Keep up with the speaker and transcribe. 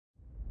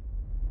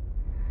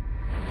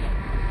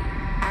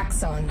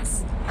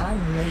Axons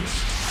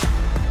Unleashed.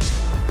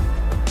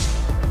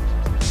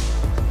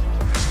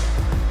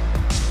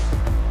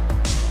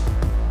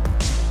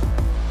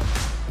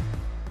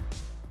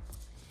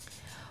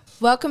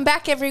 Welcome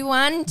back,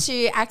 everyone,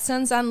 to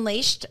Axons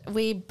Unleashed.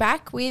 We're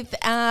back with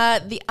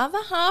the other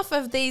half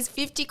of these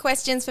 50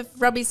 questions for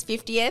Robbie's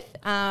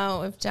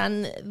 50th. We've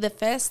done the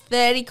first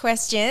 30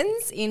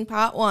 questions in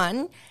part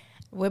one.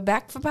 We're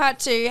back for part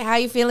two. How are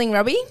you feeling,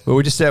 Robbie? Well,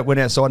 we just went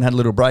outside and had a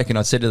little break, and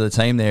I said to the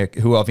team there,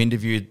 who I've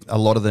interviewed a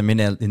lot of them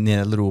in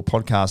their little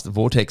podcast, the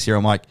Vortex here,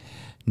 I'm like,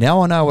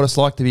 now I know what it's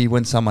like to be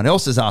when someone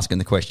else is asking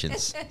the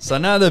questions. So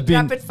no, they've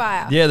been rapid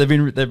fire. Yeah, they've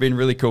been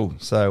really cool.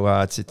 So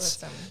it's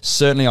awesome.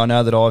 Certainly I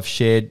know that I've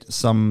shared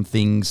some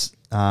things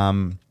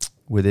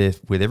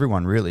with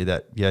everyone really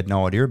that you had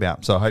no idea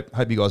about. So I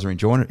hope you guys are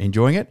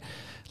enjoying it.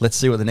 Let's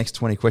see what the next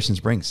 20 questions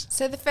brings.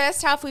 So the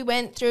first half we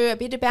went through a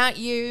bit about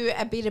you,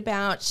 a bit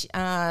about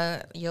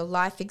your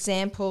life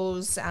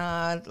examples,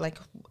 like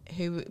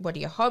what are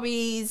your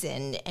hobbies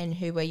and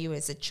who were you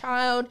as a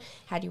child?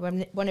 How do you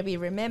want to be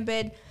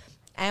remembered?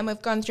 And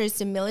we've gone through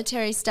some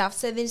military stuff.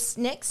 So this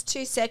next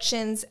two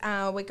sections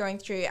we're going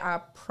through are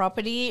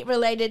property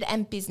related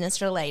and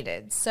business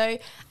related. So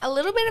a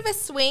little bit of a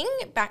swing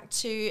back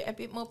to a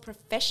bit more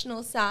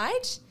professional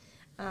side,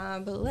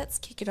 but let's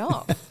kick it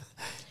off.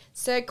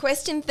 So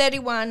question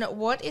 31,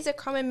 what is a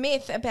common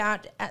myth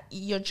about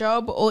your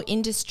job or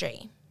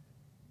industry?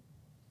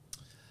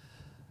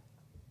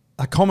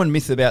 A common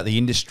myth about the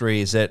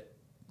industry is that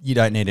you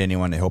don't need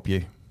anyone to help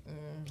you.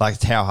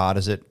 Like, how hard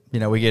is it?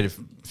 You know, we get a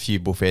few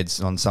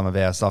buffheads on some of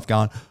our stuff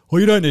going, well,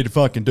 you don't need to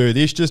fucking do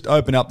this. Just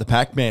open up the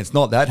Pac-Man. It's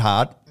not that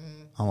hard.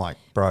 I'm like,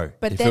 bro.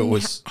 But if then it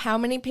was how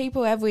many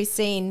people have we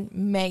seen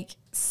make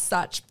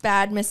such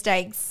bad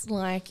mistakes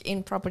like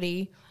in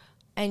property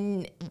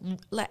and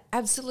like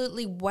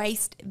absolutely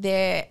waste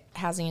their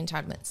housing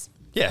entitlements?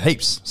 Yeah,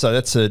 heaps. So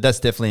that's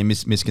definitely a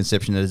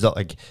misconception that it's not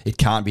like it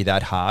can't be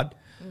that hard.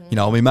 You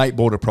know, my mate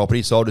bought a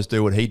property, so I'll just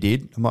do what he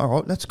did. I'm like, all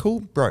right, that's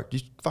cool, bro.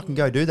 Just fucking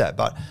go do that.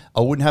 But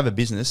I wouldn't have a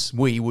business.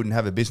 We wouldn't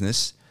have a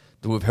business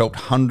that we've helped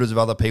hundreds of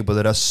other people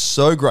that are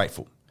so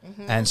grateful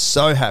and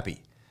so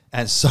happy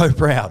and so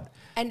proud.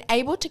 And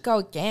able to go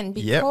again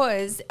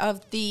because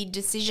of the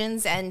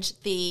decisions and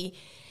the,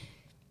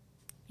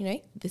 you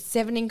know, the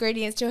 7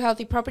 ingredients to a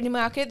healthy property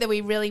market that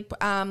we really,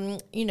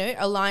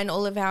 align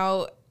all of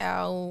our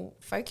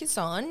focus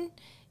on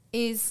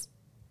is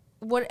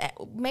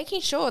making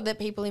sure that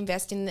people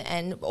invest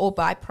in or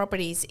buy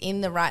properties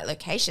in the right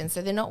location, so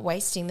they're not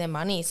wasting their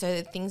money, so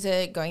that things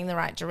are going in the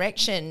right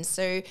direction.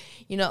 So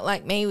you're not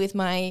like me with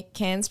my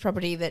Cairns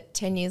property that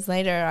 10 years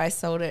later I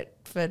sold it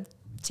for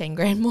 10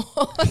 grand more.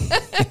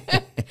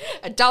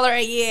 $1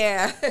 a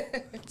year.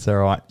 It's all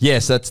right.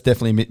 Yes, that's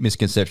definitely a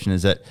misconception,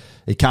 is that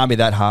it can't be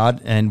that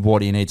hard, and why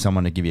do you need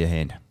someone to give you a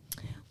hand?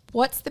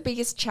 What's the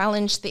biggest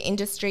challenge the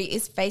industry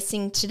is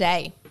facing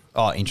today?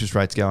 Oh, interest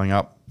rates going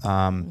up. You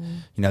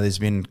know, there's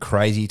been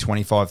crazy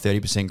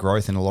 25-30%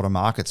 growth in a lot of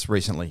markets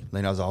recently.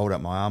 You know, as I hold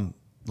up my arm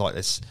like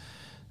this,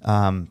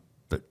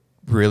 but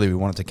really we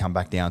want it to come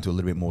back down to a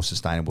little bit more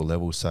sustainable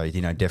levels. So,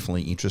 you know,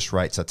 definitely interest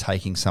rates are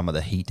taking some of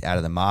the heat out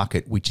of the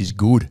market, which is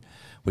good.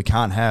 We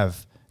can't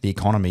have the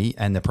economy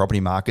and the property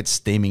market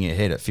steaming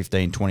ahead at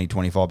 15, 20,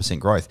 25%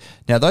 growth.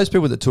 Now, those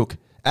people that took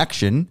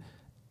action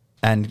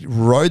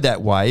and rode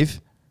that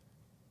wave,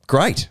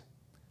 great.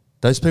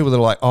 Those people that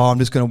are like, oh, I'm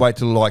just going to wait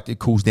till it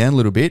cools down a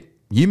little bit,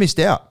 you missed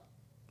out.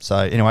 So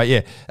anyway,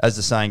 yeah, as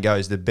the saying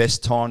goes, the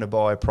best time to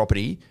buy a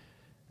property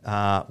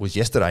was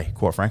yesterday,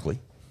 quite frankly.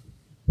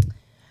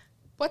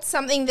 What's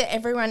something that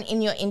everyone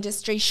in your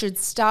industry should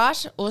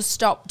start or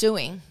stop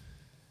doing?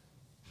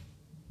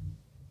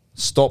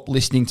 Stop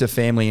listening to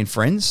family and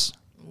friends.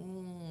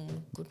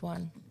 Good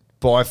one.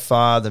 By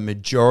far the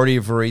majority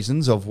of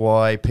reasons of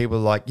why people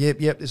are like,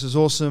 yep, this is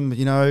awesome,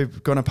 you know,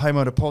 going to pay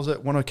my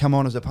deposit, want to come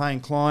on as a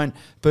paying client,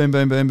 boom,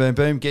 boom, boom, boom,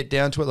 boom, get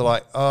down to it. They're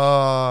like,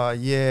 oh,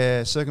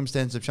 yeah,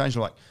 circumstances have changed.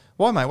 I'm like,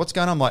 why, mate? What's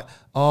going on? I'm like,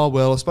 oh,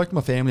 well, I spoke to my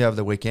family over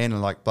the weekend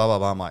and like, blah, blah,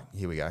 blah. I'm like,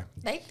 here we go.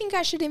 They think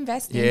I should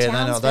invest in Townsville.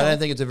 Townsville. No, they don't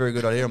think it's a very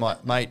good idea. I'm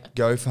like, mate,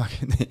 go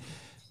fucking.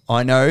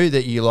 I know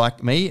that you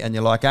like me and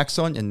you like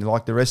Axon and you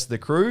like the rest of the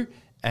crew,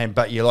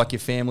 but you like your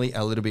family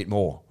a little bit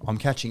more. I'm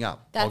catching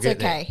up. That's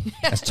okay.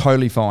 That's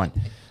totally fine.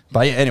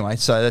 But yeah, anyway,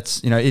 so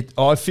that's, you know, I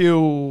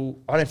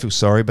don't feel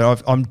sorry,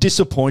 but I'm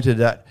disappointed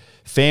that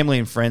family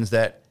and friends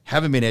that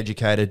haven't been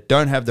educated,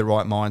 don't have the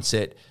right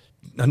mindset,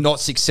 are not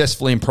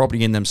successful in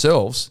property in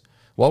themselves.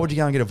 Why would you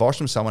go and get advice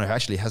from someone who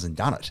actually hasn't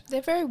done it?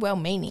 They're very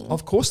well-meaning.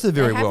 Of course they're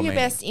very well-meaning. They have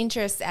your best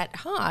interests at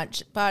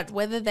heart, but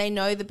whether they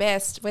know the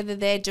best, whether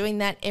they're doing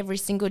that every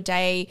single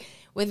day,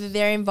 whether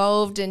they're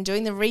involved in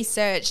doing the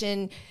research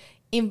and,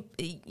 you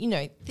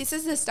know, this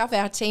is the stuff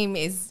our team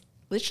is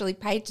literally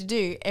paid to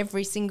do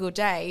every single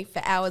day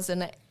for hours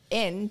on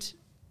end.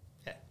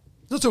 Yeah.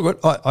 That's all good.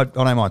 I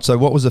don't mind. So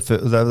what was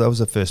that was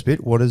the first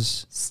bit. What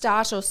is...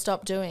 Start or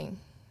stop doing.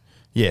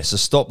 Yeah, so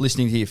stop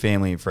listening to your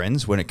family and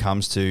friends when it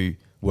comes to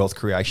wealth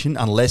creation,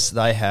 unless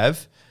they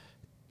have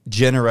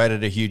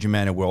generated a huge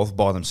amount of wealth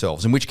by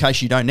themselves, in which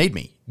case you don't need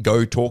me.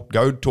 Go talk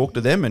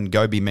to them and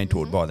go be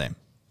mentored by them.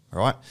 All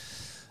right.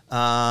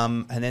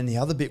 And then the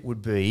other bit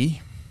would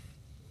be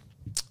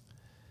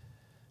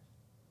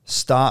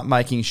start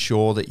making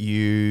sure that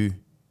you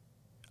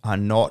are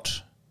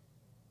not,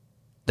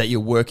 that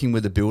you're working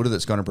with a builder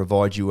that's going to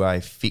provide you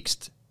a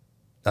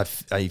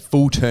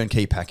full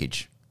turnkey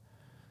package.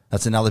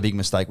 That's another big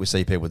mistake we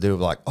see people do.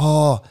 Like,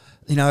 oh,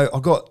 you know,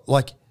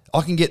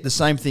 I can get the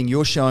same thing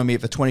you're showing me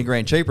for 20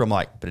 grand cheaper. I'm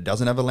like, but it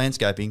doesn't have a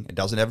landscaping. It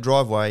doesn't have a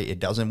driveway.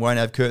 It won't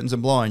have curtains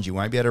and blinds. You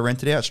won't be able to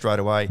rent it out straight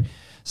away.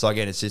 So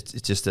again, it's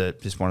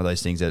just one of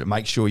those things that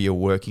make sure you're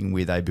working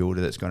with a builder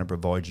that's going to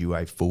provide you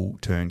a full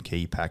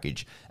turnkey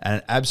package, and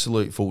an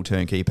absolute full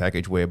turnkey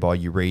package whereby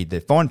you read the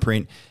fine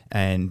print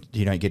and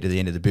you don't get to the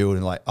end of the build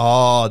and like,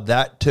 oh,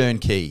 that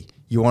turnkey,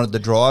 you wanted the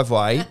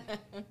driveway.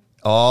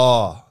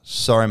 Oh,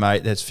 sorry,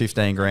 mate, that's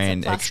 15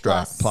 grand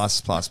extra.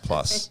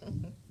 Plus.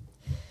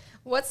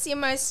 What's your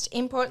most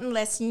important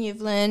lesson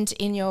you've learned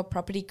in your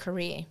property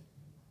career?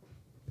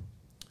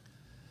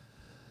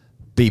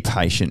 Be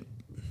patient.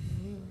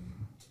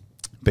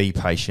 Be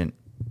patient.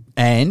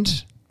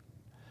 And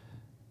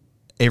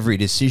every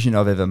decision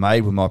I've ever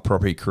made with my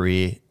property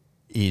career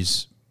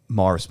is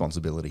my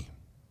responsibility.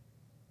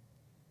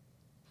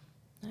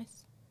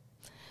 Nice.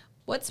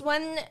 What's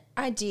one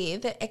idea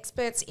that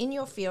experts in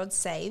your field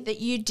say that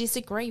you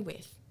disagree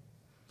with?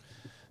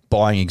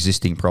 Buying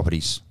existing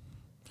properties.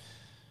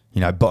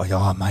 You know,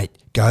 mate,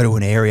 go to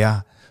an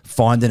area,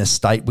 find an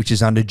estate which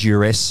is under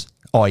duress,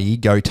 i.e.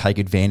 go take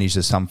advantage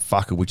of some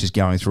fucker which is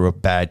going through a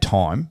bad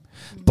time,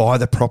 buy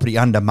the property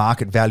under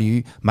market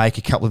value, make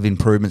a couple of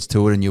improvements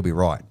to it and you'll be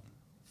right.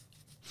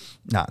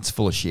 No, it's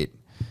full of shit.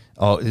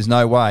 Oh, there's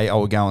no way I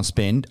would go and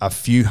spend a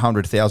few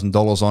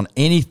 $100,000 on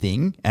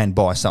anything and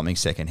buy something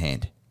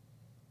secondhand.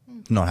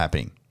 Not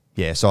happening.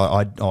 Yeah, so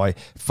I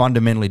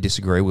fundamentally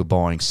disagree with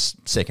buying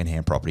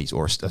secondhand properties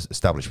or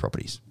established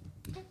properties.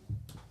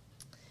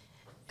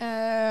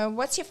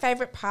 What's your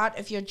favourite part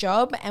of your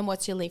job and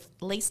what's your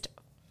least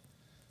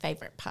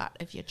favourite part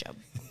of your job?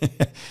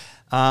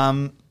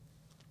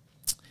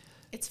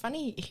 It's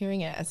funny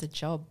hearing it as a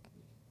job.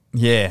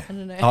 Yeah, I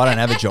don't know. I don't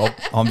have a job.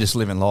 I'm just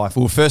living life.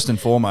 Well, first and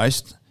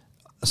foremost,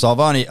 so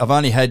I've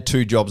only had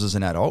 2 jobs as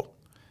an adult.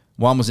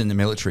 One was in the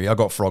military. I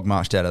got frog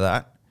marched out of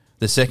that.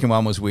 The second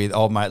one was with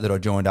old mate that I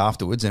joined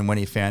afterwards. And when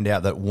he found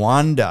out that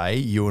one day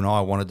you and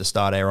I wanted to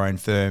start our own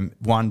firm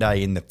one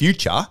day in the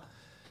future,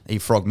 he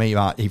frog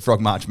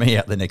marched me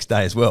out the next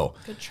day as well.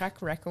 Good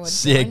track record.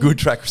 Yeah, good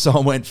track. So I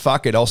went,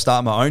 fuck it, I'll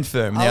start my own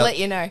firm. I'll let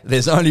you know.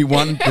 There's only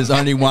one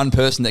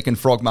person that can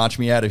frog march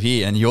me out of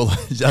here, and you're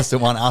just the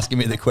one asking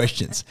me the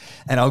questions.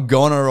 And I've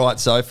gone all right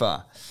so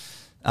far.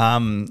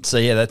 So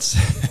yeah, that's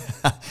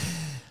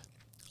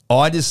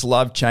I just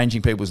love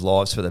changing people's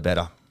lives for the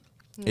better.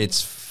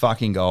 It's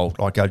fucking gold.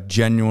 Like, I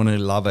genuinely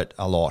love it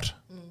a lot.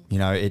 You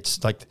know,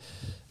 it's like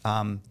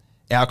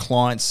our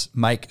clients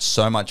make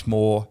so much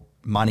more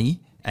money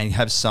and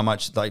have so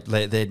much, like,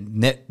 their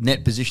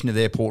net position of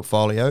their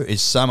portfolio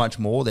is so much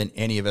more than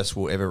any of us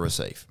will ever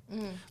receive.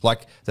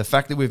 Like, the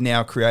fact that we've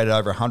now created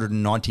over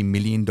 $190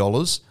 million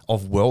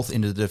of wealth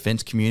into the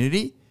defence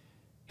community.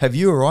 Have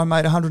you or I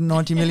made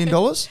 $190 million?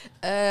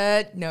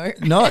 No.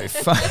 No.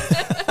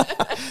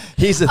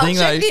 Here's the thing,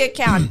 I'll check though. the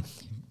account.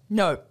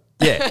 No.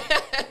 Yeah.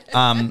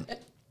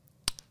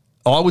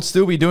 I would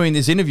still be doing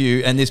this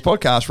interview and this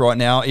podcast right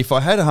now if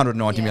I had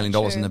 $190 million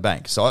in the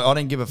bank. So I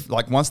don't give a...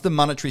 Like, once the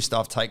monetary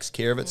stuff takes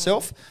care of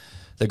itself,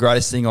 the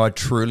greatest thing I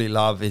truly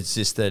love is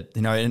just that,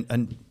 you know,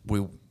 and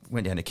we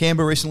went down to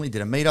Canberra recently,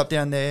 did a meetup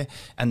down there,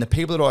 and the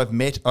people that I've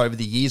met over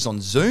the years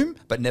on Zoom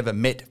but never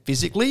met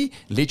physically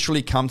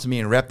literally come to me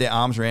and wrap their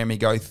arms around me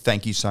and go,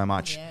 thank you so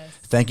much. Yes.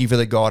 Thank you for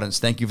the guidance.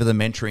 Thank you for the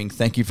mentoring.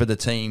 Thank you for the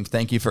team.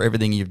 Thank you for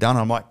everything you've done.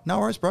 I'm like, no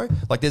worries, bro.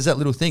 Like, there's that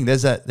little thing.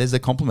 There's a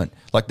compliment.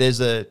 Like, there's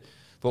a...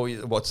 Well,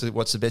 what's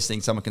the best thing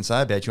someone can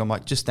say about you? I'm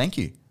like, just thank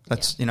you.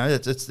 That's you know,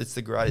 it's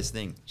the greatest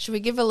thing. Should we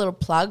give a little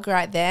plug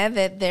right there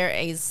that there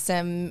is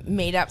some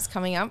meetups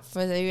coming up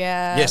for the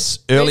yes,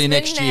 early Brisbane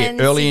next year,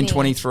 early in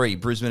 23,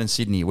 Brisbane and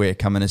Sydney. We're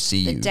coming to see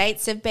you. The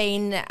dates have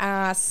been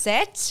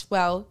set.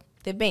 Well,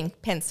 they've been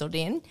penciled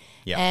in,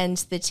 and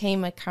the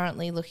team are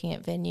currently looking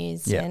at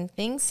venues and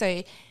things.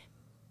 So,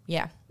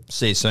 yeah.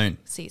 See you soon.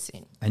 See you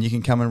soon. And you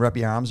can come and wrap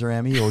your arms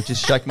around me or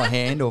just shake my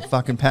hand or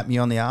fucking pat me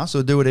on the ass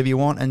or do whatever you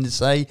want and just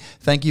say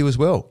thank you as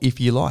well, if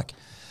you like.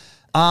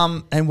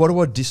 And what do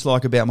I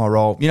dislike about my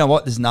role? You know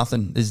what? There's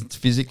nothing.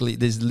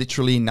 There's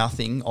literally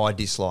nothing I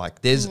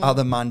dislike. There's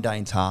other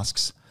mundane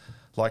tasks,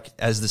 like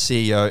as the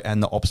CEO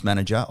and the ops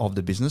manager of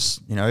the business,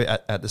 you know,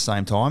 at the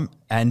same time,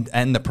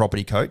 and the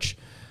property coach.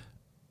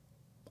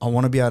 I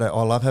want to be able to,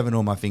 I love having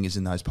all my fingers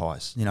in those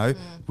pies. You know,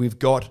 we've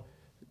got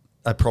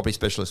a property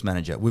specialist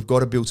manager. We've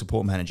got a build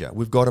support manager.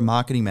 We've got a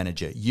marketing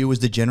manager. You as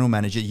the general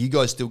manager, you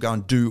guys still go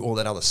and do all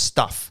that other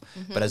stuff.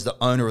 But as the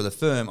owner of the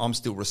firm, I'm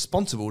still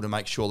responsible to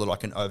make sure that I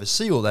can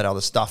oversee all that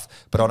other stuff,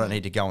 but I don't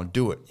need to go and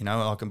do it. You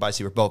know, I can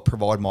basically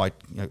provide my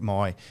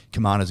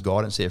commander's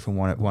guidance there, for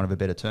want of a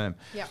better term.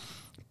 Yeah.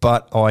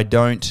 but I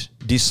don't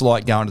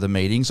dislike going to the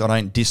meetings. I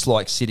don't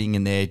dislike sitting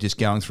in there just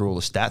going through all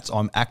the stats.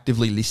 I'm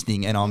actively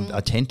listening and I'm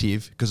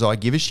attentive because I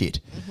give a shit.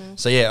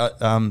 So, yeah,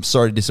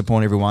 sorry to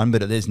disappoint everyone,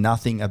 but there's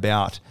nothing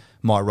about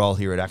my role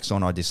here at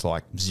Axon I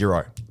dislike.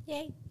 Zero.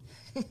 Yay.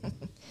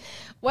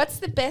 What's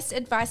the best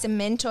advice a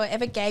mentor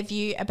ever gave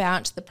you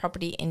about the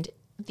property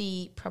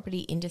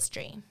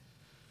industry?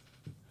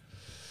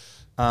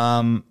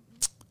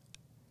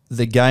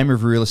 The game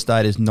of real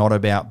estate is not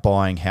about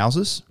buying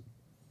houses.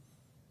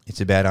 It's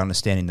about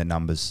understanding the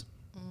numbers.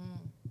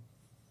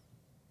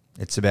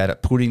 It's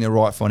about putting the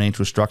right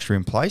financial structure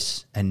in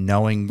place and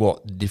knowing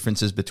what the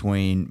differences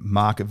between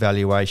market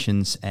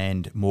valuations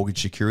and mortgage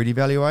security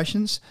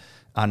valuations,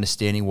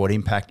 understanding what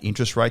impact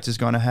interest rates is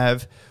going to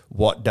have,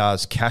 what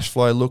does cash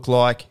flow look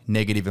like,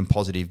 negative and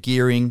positive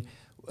gearing,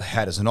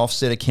 how does an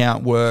offset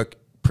account work,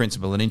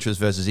 principal and interest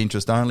versus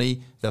interest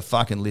only, the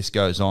fucking list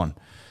goes on.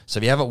 So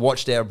if you haven't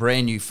watched our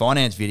brand new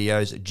finance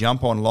videos,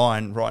 jump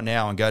online right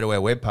now and go to our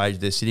webpage.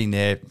 They're sitting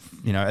there,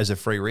 as a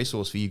free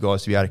resource for you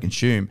guys to be able to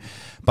consume.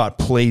 But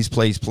please,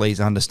 please, please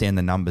understand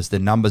the numbers. The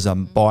numbers are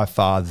by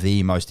far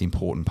the most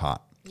important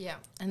part. Yeah,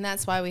 and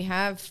that's why we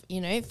have,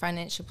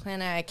 financial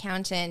planner,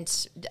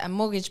 accountant, a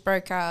mortgage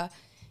broker.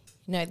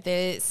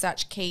 They're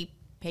such key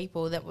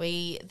people that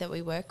we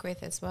work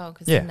with as well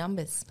because the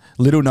numbers.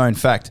 Little known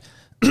fact.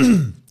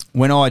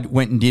 When I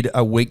went and did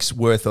a week's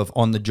worth of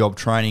on-the-job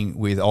training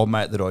with old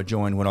mate that I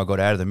joined when I got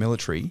out of the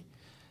military,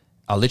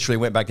 I literally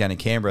went back down to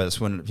Canberra.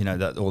 That's when,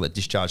 all that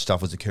discharge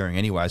stuff was occurring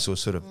anyway, so it was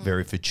sort of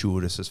very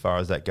fortuitous as far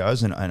as that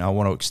goes. And I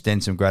want to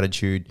extend some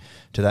gratitude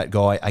to that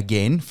guy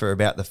again for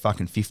about the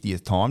fucking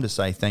 50th time to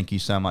say thank you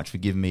so much for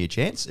giving me a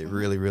chance. It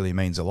really, really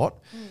means a lot.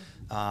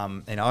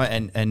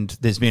 And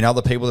there's been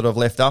other people that have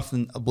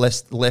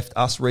left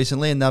us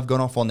recently, and they've gone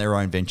off on their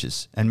own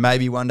ventures. And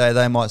maybe one day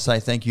they might say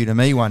thank you to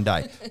me one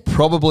day.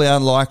 Probably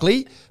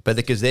unlikely, but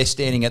because they're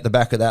standing at the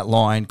back of that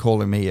line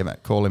calling me, they're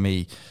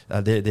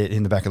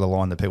in the back of the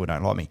line that people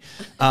don't like me.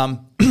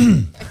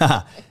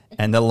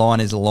 And the line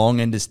is long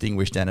and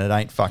distinguished, and it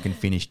ain't fucking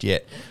finished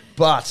yet.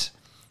 But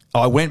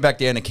I went back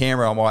down to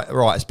Canberra. I'm like,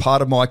 right, as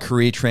part of my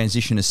career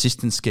transition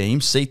assistance scheme,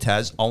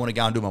 CTAS, I want to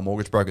go and do my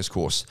mortgage broker's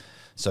course.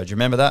 So do you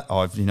remember that?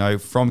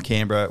 I've, from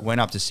Canberra,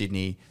 went up to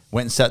Sydney,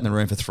 went and sat in the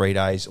room for 3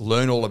 days,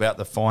 learned all about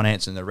the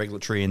finance and the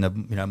regulatory and the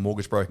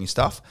mortgage broking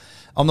stuff.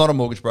 I'm not a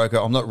mortgage broker.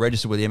 I'm not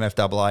registered with the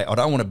MFAA. I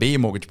don't want to be a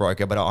mortgage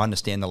broker, but I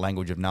understand the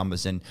language of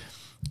numbers. And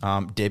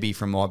Debbie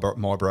from my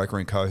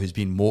broker & co, who's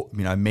been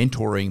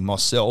mentoring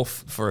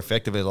myself for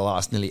effectively the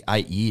last nearly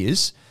 8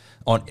 years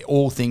on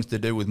all things to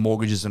do with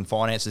mortgages and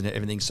finances and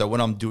everything. So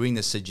when I'm doing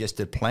the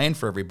suggested plan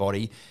for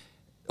everybody,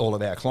 all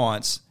of our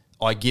clients,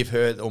 I give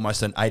her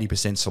almost an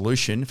 80%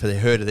 solution for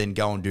her to then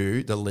go and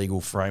do the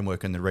legal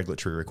framework and the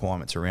regulatory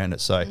requirements around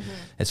it. So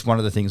it's one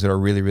of the things that I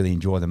really, really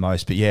enjoy the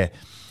most. But yeah,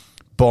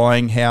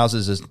 being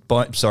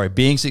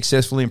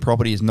successful in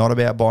property is not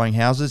about buying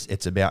houses.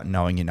 It's about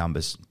knowing your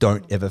numbers.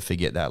 Don't ever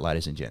forget that,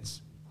 ladies and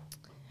gents.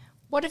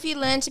 What have you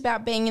learned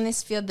about being in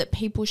this field that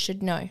people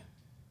should know?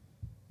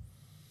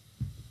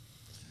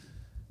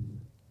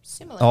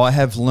 Similar. I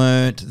have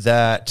learned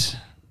that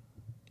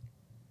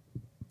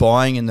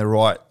buying in the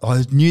right,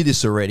 I knew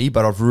this already,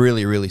 but I've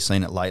really, really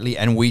seen it lately,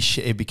 and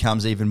it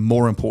becomes even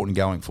more important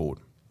going forward.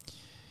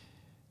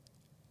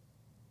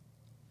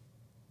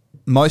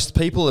 Most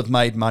people have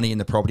made money in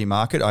the property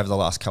market over the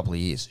last couple of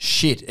years.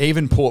 Shit,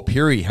 even Port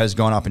Pirie has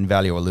gone up in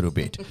value a little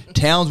bit.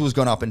 Townsville's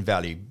gone up in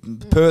value.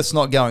 Perth's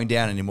not going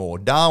down anymore.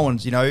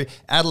 Darwin's,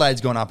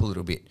 Adelaide's gone up a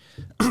little bit.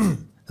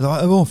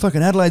 Like, oh,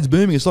 fucking Adelaide's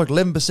booming. It's like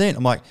 11%.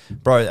 I'm like,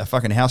 bro, a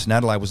fucking house in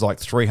Adelaide was like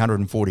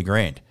 340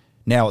 grand.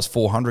 Now it's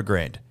 400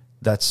 grand.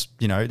 That's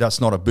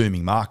not a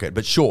booming market,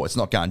 but sure, it's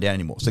not going down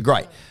anymore. So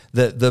great.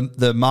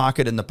 The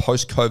market and the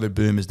post-COVID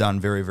boom has done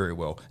very, very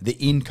well. The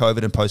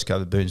in-COVID and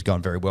post-COVID boom has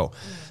gone very well.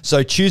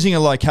 So choosing a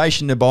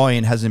location to buy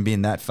in hasn't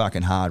been that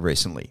fucking hard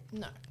recently.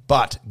 No.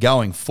 But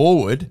going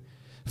forward,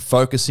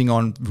 focusing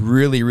on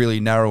really,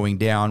 really narrowing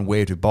down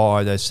where to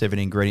buy those 7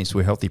 ingredients to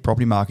a healthy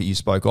property market you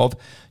spoke of,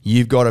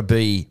 you've got to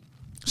be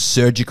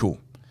surgical.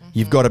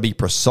 You've got to be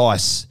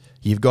precise.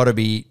 You've got to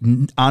be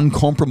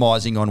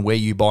uncompromising on where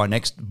you buy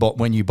next, but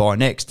when you buy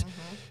next,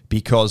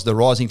 because the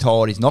rising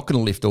tide is not going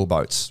to lift all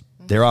boats.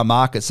 There are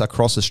markets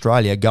across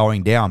Australia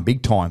going down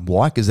big time.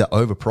 Why? Because they're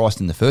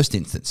overpriced in the first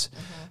instance.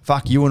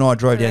 Fuck, you and I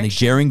drove down to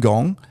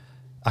Gerringong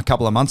a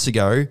couple of months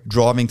ago,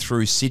 driving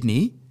through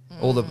Sydney,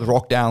 all the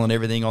Rockdale and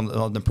everything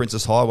on the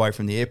Princess Highway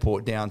from the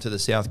airport down to the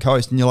south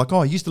coast. And you're like, oh,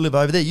 I used to live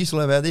over there,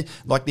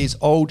 like these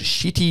old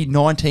shitty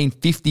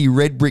 1950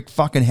 red brick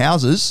fucking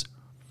houses.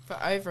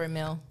 For over $1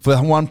 million. For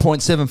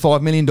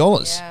 $1.75 million.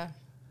 Yeah. I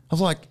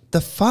was like, the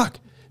fuck?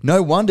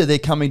 No wonder they're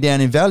coming down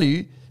in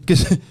value,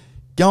 because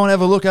go and have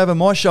a look over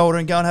my shoulder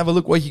and go and have a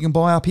look what you can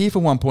buy up here for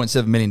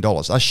 $1.7 million.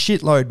 A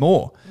shitload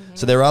more.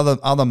 So there are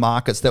other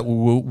markets that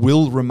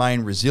will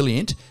remain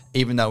resilient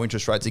even though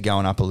interest rates are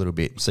going up a little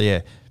bit. So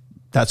yeah,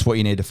 that's what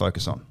you need to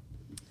focus on.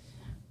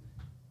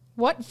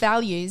 What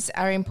values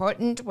are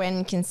important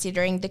when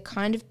considering the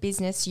kind of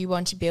business you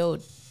want to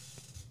build?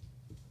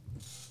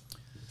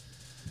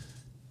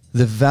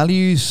 The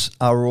values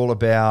are all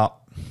about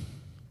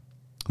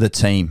the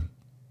team.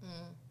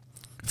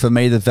 For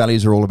me, the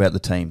values are all about the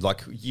team.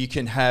 Like, you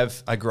can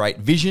have a great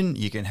vision,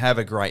 you can have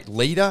a great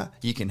leader,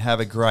 you can have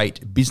a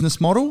great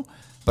business model,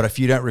 but if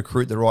you don't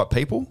recruit the right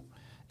people,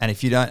 and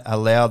if you don't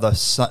allow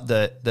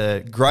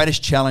the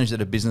greatest challenge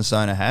that a business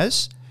owner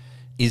has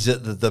is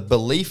that the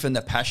belief and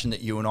the passion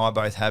that you and I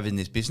both have in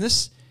this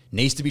business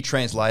needs to be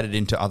translated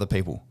into other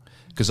people.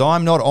 Because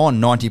I'm not on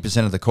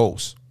 90% of the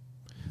calls.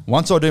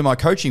 Once I do my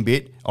coaching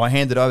bit, I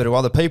hand it over to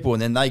other people,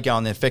 and then they go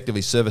and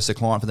effectively service a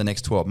client for the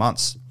next 12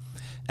 months.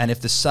 And if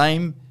the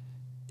same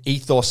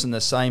ethos and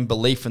the same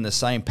belief and the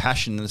same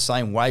passion and the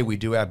same way we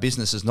do our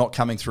business is not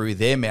coming through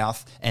their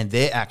mouth and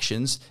their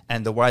actions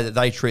and the way that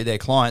they treat their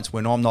clients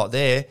when I'm not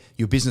there,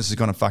 your business is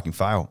going to fucking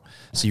fail.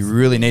 So you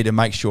really need to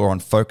make sure on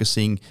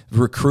focusing,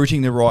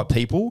 recruiting the right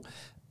people,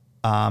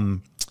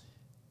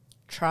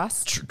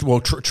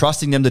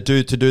 trusting them to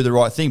do the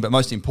right thing. But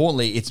most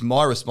importantly, it's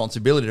my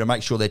responsibility to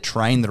make sure they're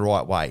trained the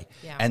right way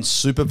and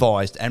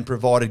supervised and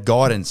provided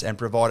guidance and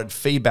provided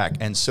feedback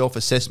and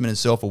self-assessment and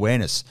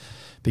self-awareness.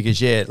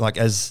 Because like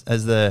as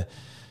the,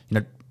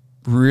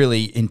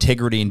 really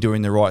integrity in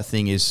doing the right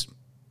thing is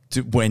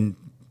when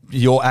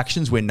your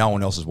actions when no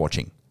one else is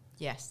watching.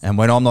 Yes. And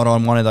when I'm not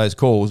on one of those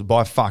calls,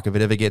 by fuck, if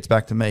it ever gets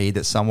back to me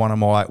that one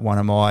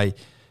of my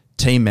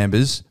team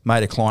members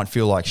made a client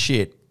feel like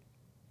shit,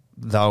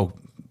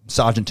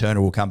 Sergeant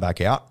Turner will come back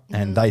out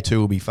and they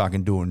too will be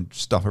fucking doing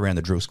stuff around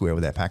the drill square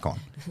with their pack on.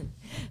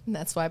 And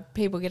that's why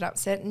people get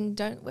upset and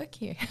don't work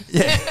here.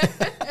 Yeah.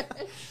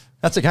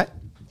 That's okay.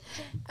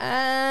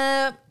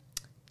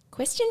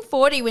 Question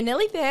 40. We're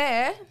nearly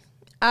there.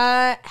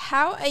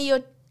 How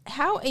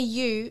are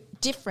you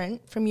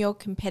different from your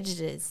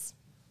competitors?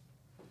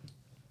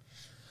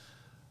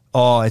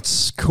 Oh,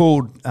 it's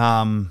called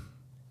the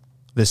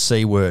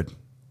C word.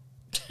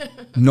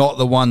 Not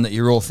the one that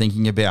you're all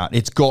thinking about.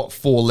 It's got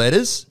 4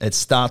 letters. It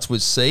starts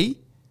with C,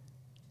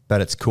 but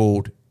it's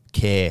called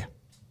care.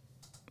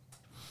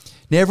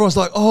 Now everyone's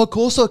like, oh, of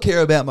course I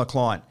care about my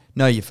client.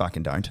 No, you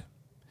fucking don't.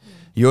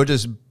 You're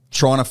just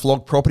trying to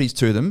flog properties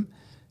to them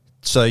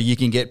so you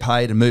can get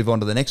paid and move on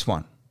to the next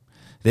one.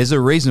 There's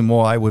a reason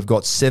why we've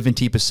got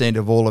 70%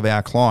 of all of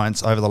our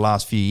clients over the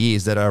last few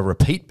years that are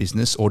repeat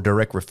business or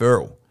direct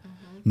referral.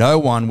 No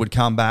one would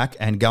come back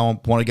and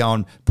want to go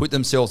and put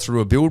themselves through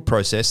a build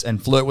process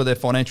and flirt with their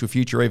financial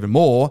future even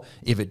more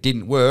if it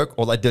didn't work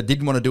or they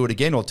didn't want to do it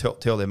again or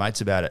tell their mates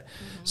about it.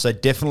 So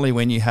definitely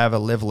when you have a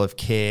level of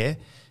care,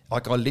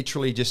 like I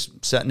literally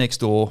just sat next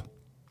door,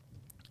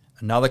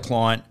 another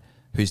client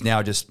who's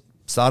now just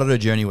started her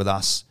journey with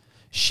us.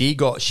 She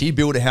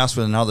built a house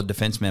with another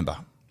defence member.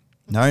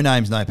 No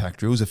names, no pack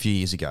drills a few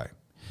years ago.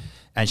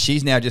 And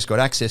she's now just got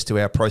access to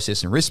our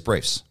process and risk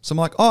briefs. So I'm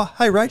like, oh,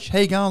 hey, Rach, how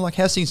you going? Like,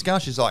 how's things going?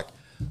 She's like,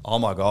 oh,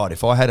 my God,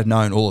 if I had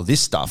known all of this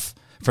stuff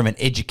from an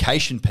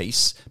education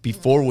piece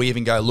before we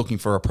even go looking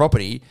for a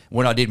property,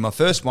 when I did my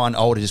first one,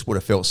 I would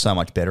have felt so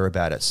much better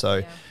about it.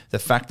 So the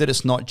fact that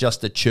it's not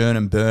just a churn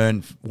and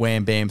burn,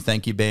 wham, bam,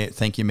 thank you,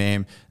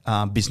 ma'am,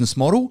 business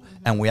model,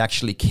 and we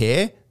actually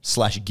care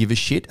 / give a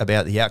shit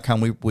about the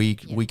outcome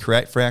we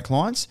create for our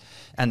clients,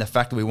 and the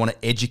fact that we want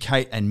to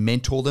educate and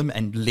mentor them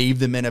and leave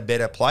them in a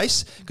better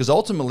place. Because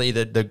ultimately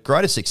the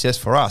greatest success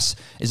for us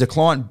is a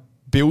client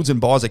builds and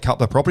buys a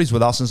couple of properties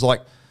with us and is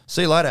like,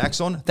 see you later,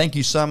 Axon. Thank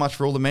you so much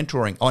for all the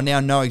mentoring. I now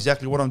know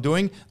exactly what I'm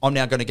doing. I'm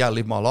now going to go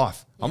live my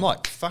life. Yeah. I'm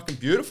like, fucking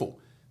beautiful.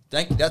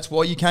 That's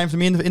why you came to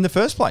me in the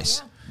first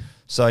place. Yeah.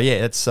 So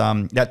it's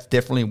that's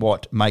definitely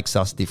what makes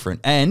us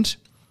different. And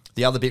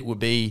the other bit would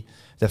be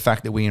the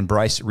fact that we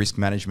embrace risk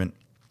management.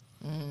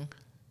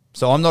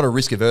 So I'm not a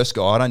risk-averse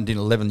guy. I don't do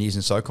 11 years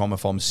in SOCOM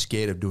if I'm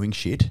scared of doing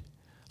shit.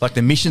 Like,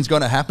 the mission's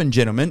going to happen,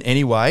 gentlemen,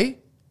 anyway.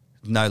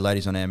 No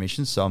ladies on our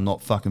mission, so I'm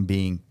not fucking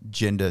being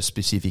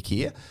gender-specific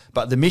here.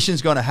 But the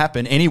mission's going to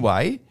happen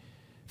anyway.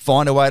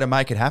 Find a way to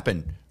make it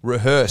happen.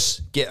 Rehearse.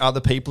 Get other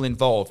people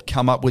involved.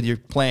 Come up with your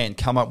plan.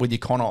 Come up with your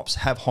con-ops.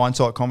 Have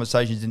hindsight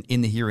conversations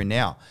in the here and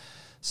now.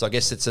 So I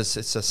guess it's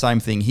the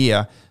same thing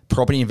here.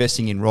 Property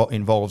investing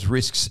involves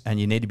risks, and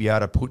you need to be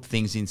able to put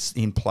things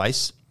in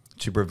place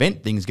to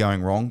prevent things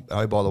going wrong.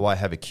 Oh, by the way,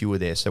 have a cure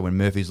there. So when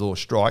Murphy's Law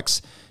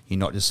strikes, you're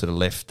not just sort of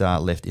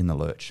left in the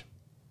lurch.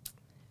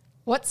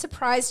 What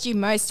surprised you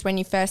most when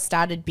you first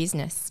started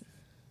business?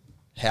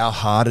 How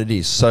hard it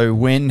is. So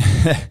when,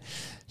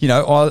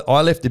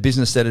 I left the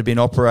business that had been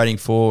operating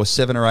for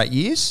 7 or 8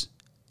 years,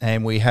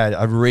 and we had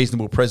a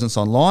reasonable presence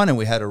online and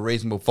we had a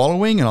reasonable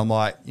following. And I'm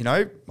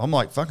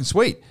like, fucking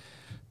sweet.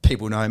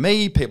 People know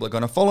me. People are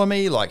going to follow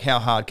me. Like, how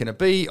hard can it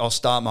be? I'll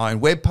start my own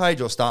webpage.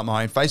 I'll start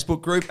my own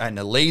Facebook group and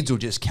the leads will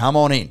just come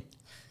on in.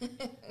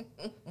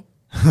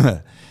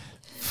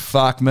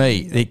 Fuck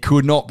me. It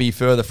could not be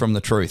further from the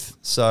truth.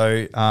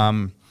 So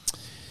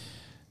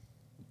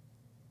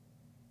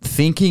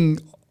thinking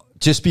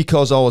just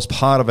because I was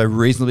part of a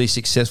reasonably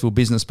successful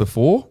business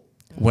before,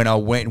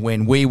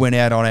 when we went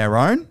out on our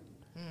own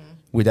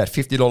with that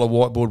 $50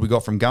 whiteboard we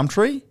got from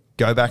Gumtree,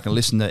 go back and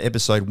listen to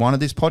episode 1 of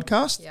this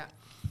podcast. Yeah.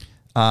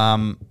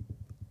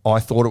 I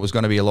thought it was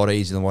going to be a lot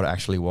easier than what it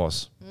actually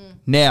was.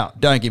 Now,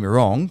 don't get me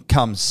wrong,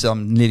 come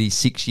some nearly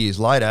 6 years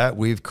later,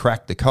 we've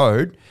cracked the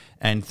code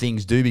and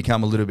things do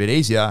become a little bit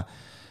easier,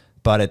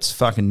 but it's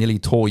fucking nearly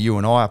tore you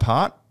and I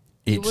apart.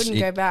 You wouldn't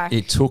go back.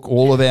 It took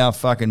all of our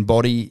fucking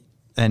body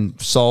and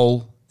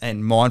soul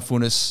and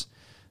mindfulness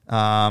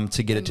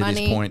to get it to this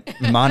point.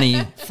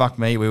 Money, fuck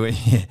me.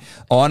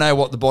 I know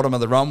what the bottom of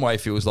the runway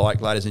feels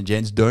like, ladies and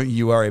gents. Don't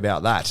you worry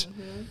about that.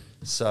 Mm-hmm.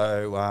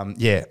 So,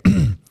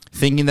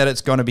 thinking that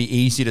it's going to be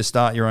easy to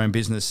start your own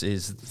business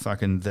is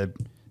fucking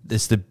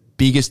it's the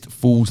biggest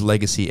fool's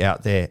legacy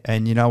out there.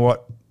 And you know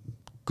what?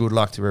 Good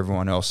luck to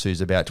everyone else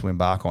who's about to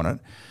embark on it.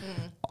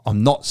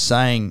 I'm not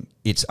saying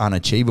it's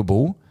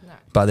unachievable,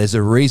 but there's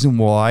a reason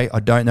why.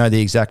 I don't know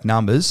the exact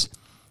numbers,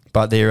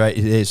 but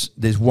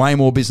there's way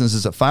more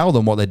businesses that fail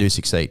than what they do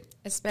succeed.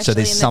 Especially so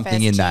there's in something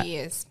the first in 2 that.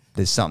 years.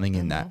 There's something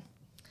in that.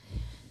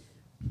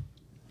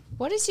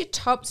 What is your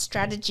top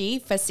strategy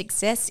for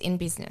success in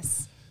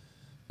business?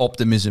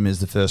 Optimism is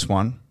the first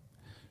one.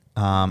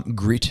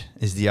 Grit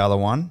is the other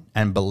one,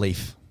 and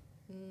belief.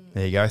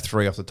 There you go,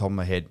 3 off the top of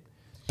my head.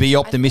 Be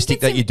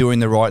optimistic that you're doing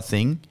the right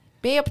thing.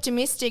 Be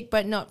optimistic,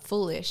 but not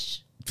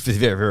foolish.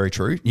 Very, very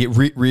true. Yeah,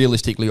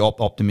 realistically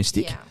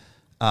optimistic.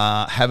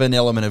 Yeah. Have an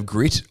element of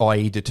grit,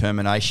 i.e.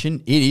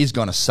 determination. It is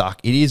going to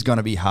suck. It is going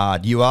to be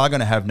hard. You are going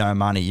to have no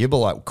money. You'll be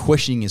like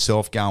questioning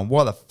yourself going,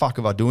 why the fuck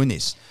am I doing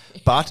this?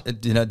 But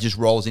it just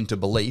rolls into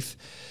belief.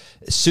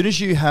 As soon as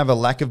you have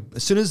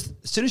as soon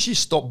as you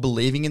stop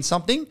believing in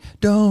something,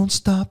 don't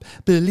stop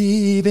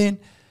believing,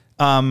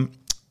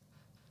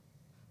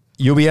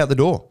 you'll be out the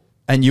door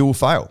and you will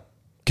fail.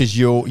 Because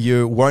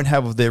you won't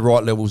have the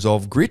right levels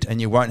of grit,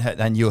 and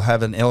you'll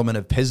have an element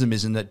of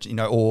pessimism that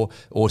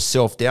or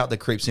self-doubt that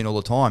creeps in all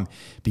the time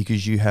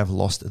because you have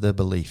lost the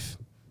belief.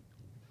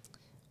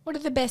 What are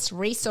the best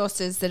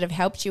resources that have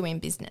helped you in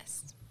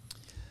business?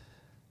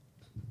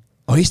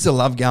 I used to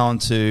love going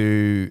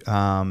to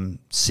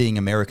seeing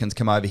Americans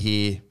come over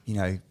here.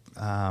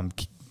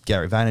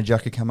 Gary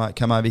Vaynerchuk would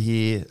come over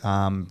here,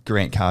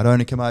 Grant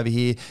Cardone come over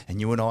here, and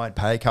you and I'd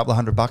pay a couple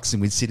of $100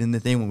 and we'd sit in the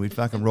thing and we'd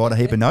fucking write a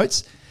heap of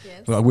notes.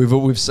 Yes. Well,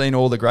 we've seen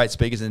all the great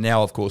speakers, and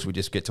now of course we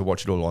just get to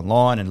watch it all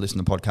online and listen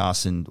to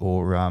podcasts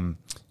or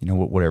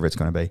whatever it's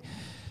going to be.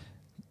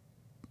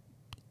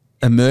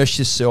 Immerse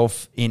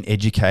yourself in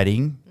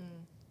educating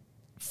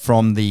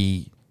from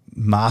the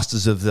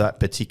masters of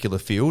that particular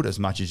field as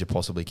much as you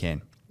possibly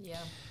can. Yeah.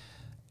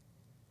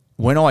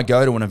 When I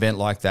go to an event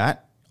like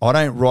that, I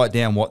don't write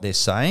down what they're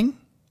saying,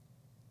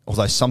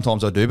 although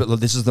sometimes I do, but look,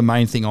 this is the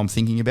main thing I'm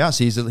thinking about.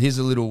 So here's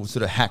a little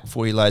sort of hack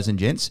for you, ladies and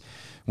gents.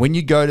 When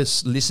you go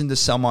to listen to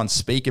someone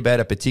speak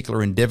about a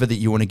particular endeavor that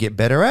you want to get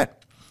better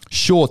at,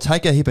 sure,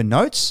 take a heap of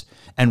notes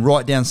and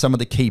write down some of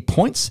the key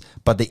points,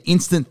 but the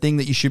instant thing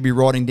that you should be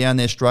writing down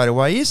there straight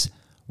away is,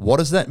 what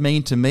does that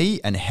mean to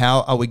me and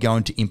how are we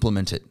going to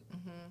implement it?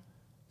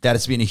 That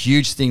has been a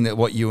huge thing that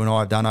what you and I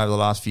have done over the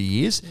last few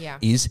years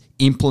is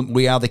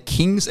we are the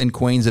kings and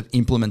queens of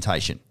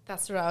implementation.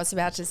 That's what I was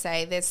about to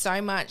say. There's so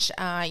much,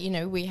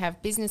 we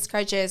have business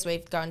coaches,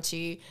 we've gone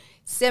to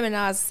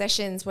seminars,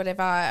 sessions,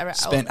 whatever.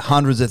 Spent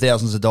hundreds of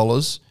thousands of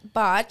dollars.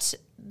 But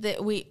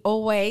that we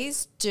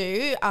always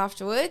do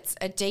afterwards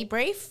a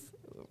debrief,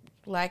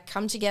 like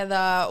come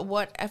together,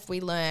 what have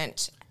we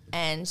learnt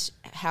and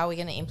how are we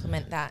going to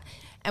implement that?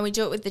 And we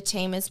do it with the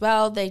team as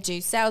well. They do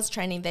sales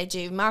training, they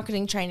do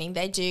marketing training,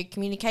 they do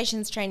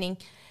communications training,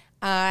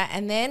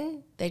 and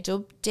then they do a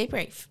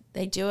debrief.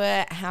 They do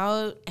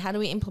how do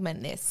we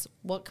implement this?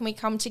 What can we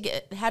come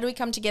together? How do we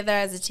come together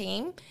as a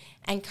team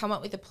and come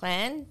up with a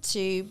plan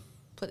to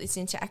put this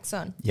into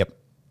action? Yep.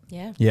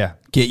 Yeah. Yeah.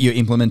 Get your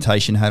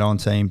implementation hat on,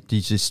 team.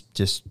 You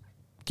just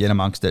get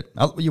amongst it.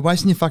 You're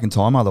wasting your fucking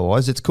time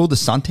otherwise. It's called the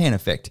suntan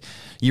effect.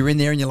 You're in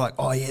there and you're like,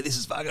 oh yeah, this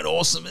is fucking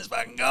awesome. It's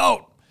fucking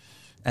gold.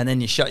 And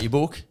then you shut your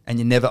book and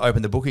you never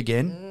open the book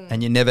again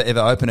and you never ever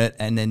open it,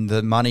 and then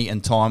the money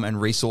and time and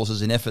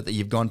resources and effort that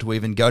you've gone to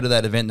even go to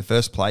that event in the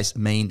first place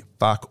mean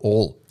fuck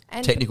all.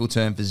 And technical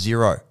term for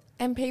zero.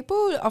 And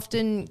people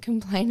often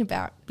complain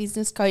about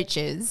business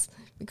coaches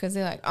because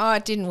they're like, oh,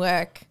 it didn't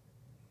work.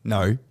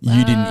 No,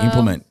 you didn't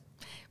implement.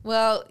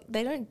 Well,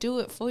 they don't do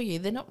it for you.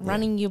 They're not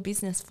running your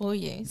business for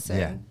you.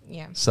 So,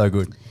 yeah. So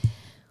good.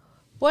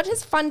 What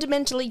has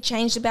fundamentally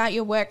changed about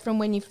your work from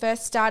when you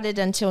first started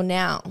until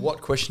now?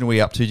 What question are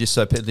we up to, just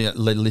so the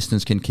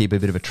listeners can keep a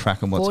bit of a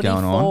track on what's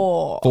 44. going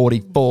on?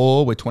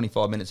 44. We're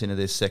 25 minutes into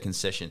this second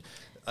session.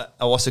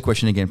 What's the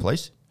question again,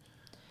 please?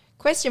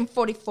 Question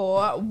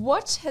 44.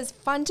 What has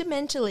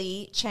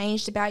fundamentally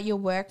changed about your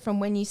work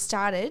from when you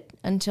started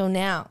until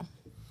now?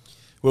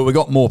 Well, we've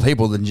got more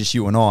people than just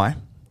you and I.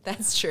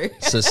 That's true.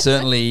 So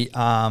certainly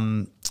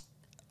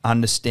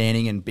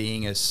understanding and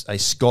being a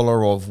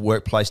scholar of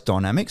workplace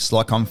dynamics.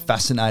 Like, I'm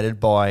fascinated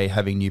by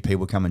having new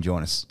people come and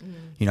join us.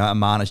 You know,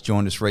 Amana's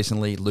joined us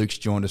recently. Luke's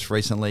joined us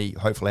recently.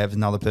 Hopefully have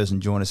another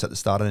person join us at the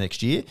start of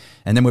next year.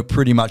 And then we're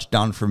pretty much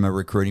done from a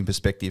recruiting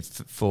perspective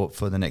for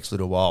the next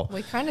little while.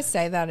 We kind of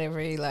say that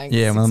every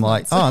when I'm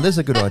like, oh, there's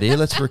a good idea.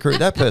 Let's recruit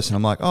that person.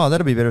 I'm like, oh,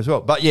 that'll be better as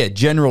well. But yeah,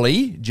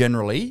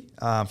 generally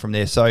from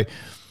there. So,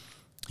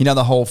 you know,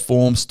 the whole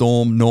form,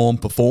 storm, norm,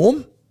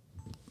 perform,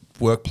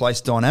 workplace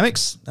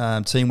dynamics,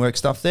 teamwork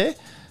stuff there.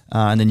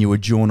 And then you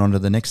would join on to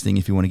the next thing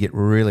if you want to get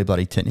really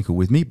bloody technical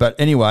with me. But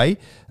anyway,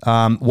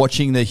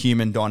 watching the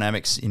human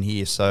dynamics in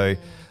here. So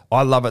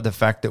I love it, the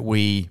fact that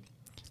we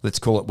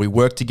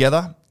work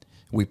together,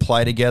 we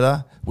play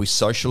together, we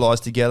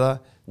socialise together,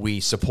 we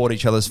support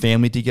each other's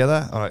family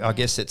together. I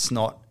guess it's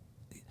not,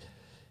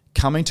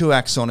 coming to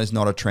Axon is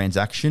not a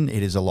transaction,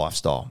 it is a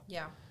lifestyle.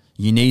 Yeah.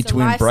 You need to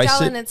embrace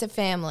it. And it's a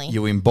family.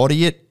 You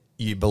embody it,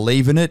 you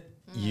believe in it.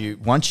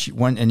 Once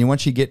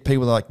you get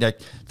people like that,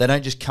 they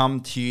don't just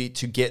come to you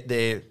to get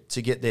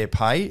their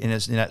pay in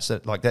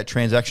that like that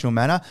transactional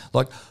manner.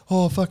 Like,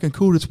 oh, fucking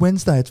cool, it's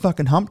Wednesday, it's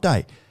fucking hump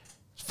day.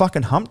 It's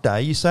fucking hump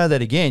day. You say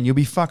that again, you'll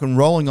be fucking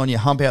rolling on your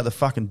hump out the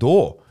fucking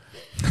door.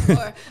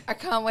 Or I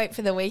can't wait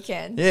for the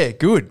weekend. Yeah,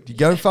 good. You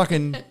go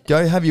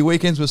have your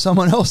weekends with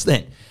someone else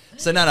then.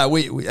 So no,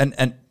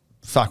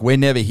 we're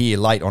never here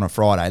late on a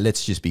Friday.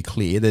 Let's just be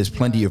clear. There's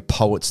plenty of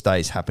poets'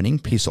 days happening.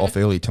 Piss off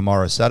early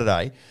tomorrow,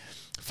 Saturday.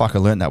 Fuck, I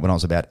learned that when I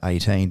was about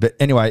 18. But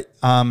anyway,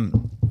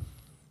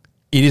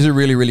 it is a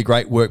really, really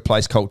great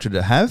workplace culture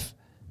to have,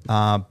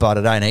 but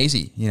it ain't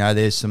easy. You know,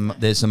 there's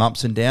some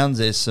ups and downs.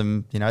 There's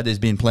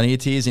been plenty of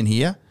tears in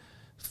here.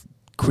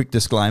 Quick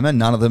disclaimer,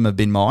 none of them have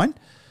been mine.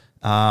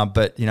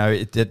 But, you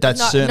know,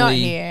 that's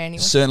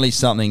certainly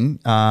something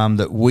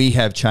that we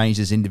have changed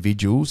as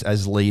individuals,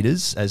 as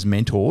leaders, as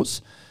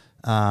mentors.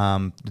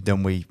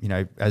 Then we, you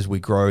know, as we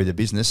grow the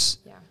business,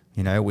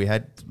 you know, we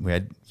had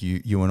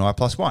you and I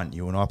plus 1,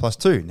 you and I plus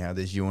 2. Now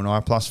there's you and I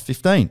plus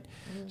 15.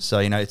 So,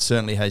 you know, it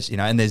certainly has, you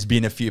know, and there's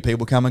been a few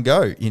people come and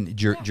go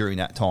during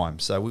that time.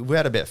 So we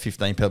had about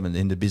 15 people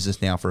in the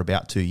business now for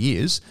about 2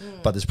 years,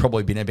 but there's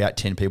probably been about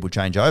 10 people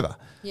change over.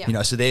 Yeah. You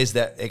know, so there's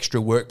that extra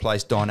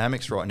workplace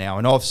dynamics right now.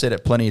 And I've said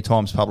it plenty of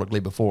times publicly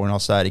before, and I'll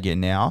say it again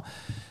now.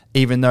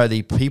 Even though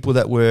the people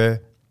that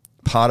were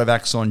part of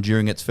Axon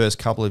during its first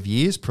couple of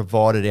years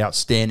provided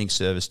outstanding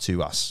service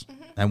to us.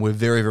 And we're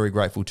very, very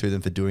grateful to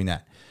them for doing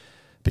that.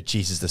 But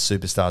Jesus, the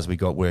superstars we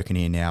got working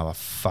here now are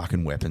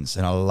fucking weapons.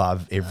 And I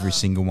love every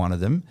single one of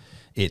them.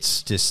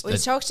 It's just... We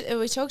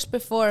talked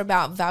before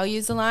about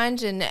values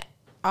aligned, and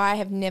I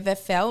have never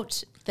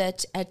felt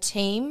that a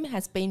team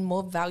has been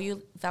more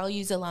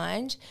values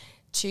aligned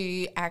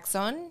to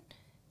Axon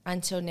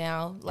until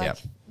now. Like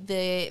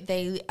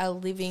they are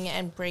living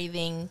and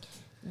breathing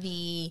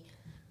the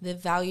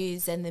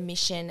values and the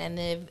mission and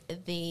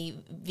the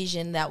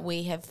vision that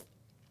we have,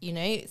 you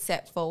know,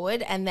 set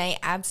forward, and they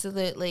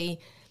absolutely,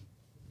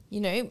 you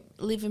know,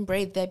 live and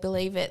breathe. They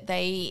believe it.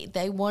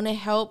 They want to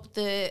help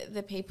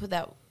the people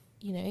that,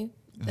 you know,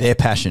 their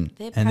passion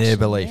and their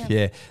belief.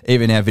 Yeah.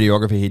 Even our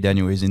videographer here,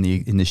 Daniel, is in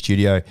the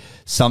studio.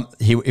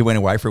 He went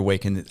away for a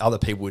week, and other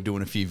people were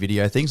doing a few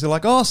video things. They're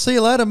like, "Oh, see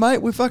you later,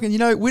 mate. We fucking, you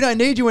know, we don't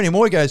need you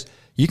anymore." He goes,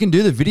 "You can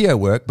do the video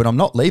work, but I'm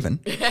not leaving.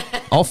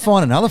 I'll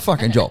find another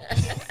fucking job."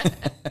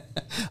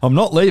 I'm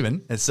not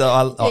leaving. And so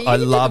I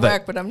love it.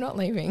 Work, but I'm not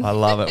leaving. I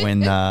love it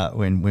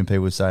when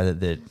people say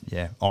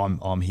that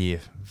I'm here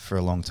for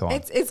a long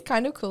time. It's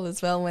kind of cool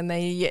as well when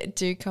they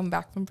do come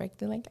back from break.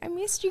 They're like, "I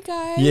missed you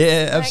guys."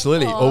 Yeah,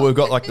 absolutely. Like, or we've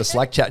got like the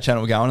Slack chat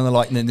channel going, and they're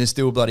like, and then they're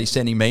still bloody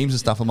sending memes and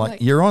stuff. I'm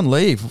like, "You're on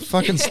leave.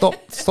 Fucking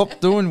stop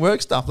doing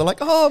work stuff." They're like,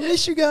 "Oh, I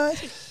miss you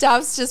guys."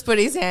 Dove's just put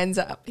his hands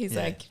up. He's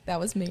like, "That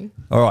was me."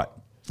 All right.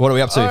 What are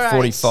we up to?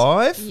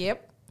 45?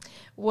 Yep.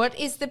 What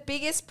is the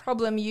biggest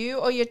problem you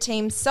or your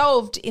team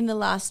solved in the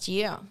last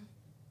year?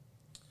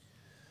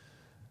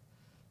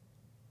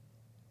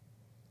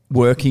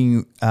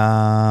 Working,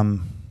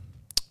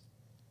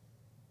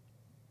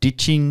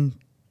 ditching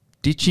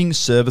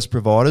service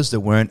providers that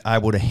weren't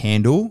able to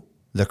handle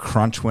the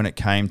crunch when it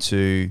came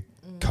to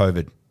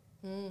COVID.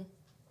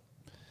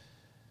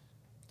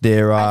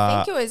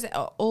 I think it was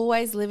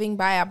always living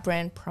by our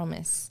brand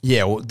promise.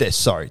 Yeah, well,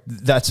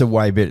 that's a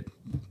way better.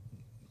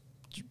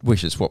 We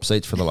should swap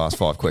seats for the last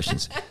 5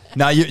 questions.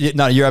 No,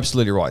 you're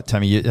absolutely right,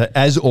 Tammy.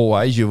 As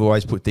always, you've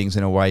always put things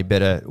in a way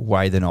better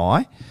way than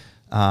I.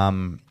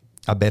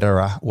 A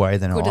better way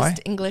than Goodest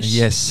English.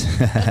 Yes.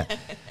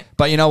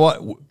 But you know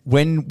what?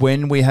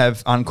 When we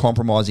have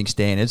uncompromising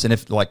standards, and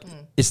if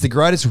it's the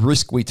greatest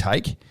risk we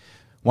take,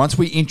 once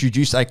we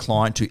introduce a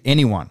client to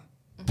anyone,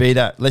 be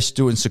that, let's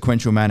do it in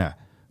sequential manner,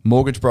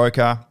 mortgage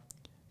broker,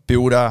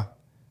 builder,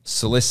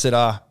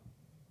 solicitor,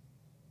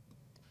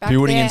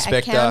 building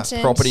inspector,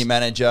 accountant, property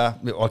manager,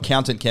 or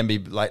accountant can be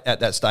like at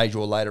that stage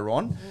or later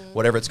on,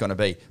 whatever it's going to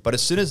be. But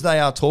as soon as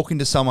they are talking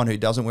to someone who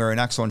doesn't wear an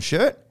Axon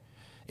shirt,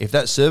 if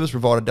that service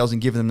provider doesn't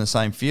give them the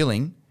same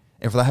feeling,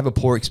 if they have a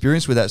poor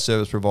experience with that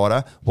service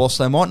provider, whilst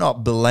they might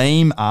not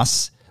blame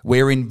us,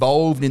 we're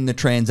involved in the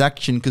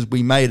transaction because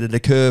we made it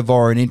occur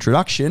via an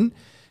introduction,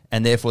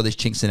 and therefore there's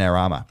chinks in our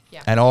armour.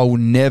 Yeah. And I will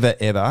never,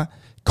 ever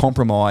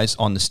compromise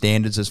on the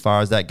standards as far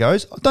as that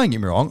goes. Don't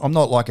get me wrong, I'm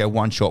not like a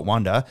one-shot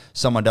wonder.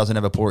 Someone doesn't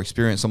have a poor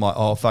experience, I'm like,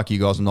 oh, fuck you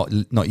guys, I'm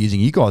not using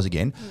you guys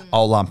again.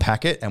 I'll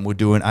unpack it and we'll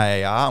do an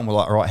AAR and we're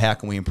like, all right, how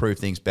can we improve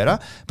things better?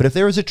 But if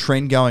there is a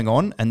trend going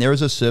on and there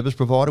is a service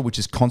provider which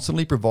is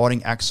constantly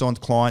providing Axon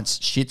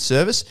clients shit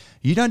service,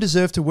 you don't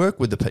deserve to work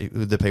with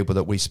the people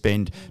that we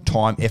spend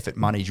time, effort,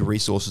 money,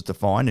 resources to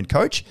find and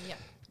coach. Yeah.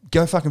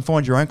 Go fucking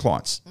find your own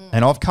clients.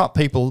 And I've cut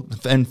people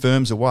and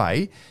firms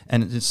away,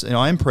 and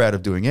I am proud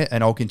of doing it,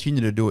 and I'll continue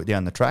to do it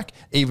down the track,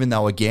 even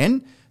though,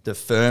 again, the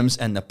firms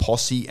and the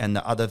posse and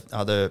the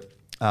other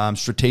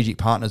strategic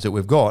partners that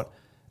we've got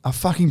are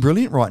fucking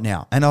brilliant right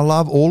now. And I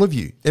love all of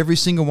you, every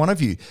single one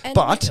of you. And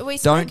but we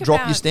don't spoke drop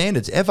about- your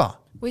standards ever.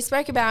 We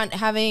spoke about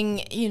having,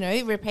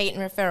 repeat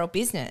and referral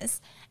business,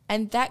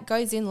 and that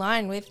goes in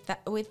line with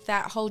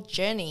that whole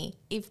journey.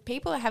 If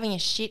people are having a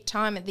shit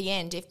time at the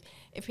end,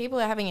 if people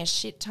are having a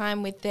shit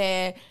time with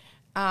their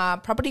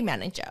property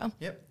manager,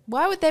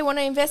 why would they want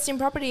to invest in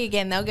property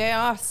again? They'll go,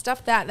 oh,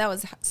 stuff that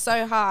was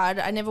so hard.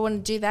 I never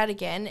want to do that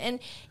again. And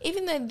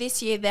even though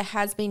this year there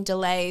has been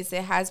delays,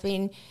 there has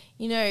been,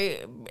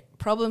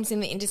 problems in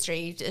the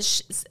industry.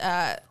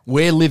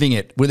 We're living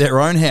it with our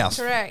own house.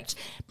 Correct.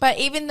 But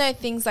even though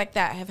things like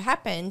that have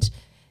happened,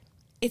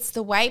 it's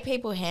the way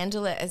people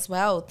handle it as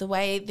well, the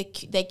way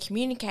they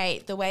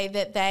communicate, the way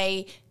that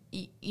they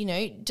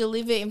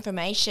deliver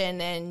information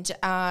and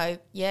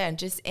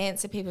just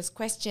answer people's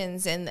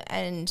questions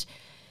and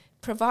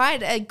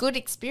provide a good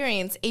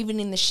experience even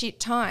in the shit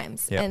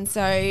times. Yep. And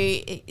so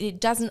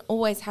it doesn't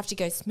always have to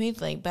go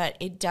smoothly,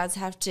 but you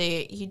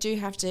do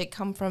have to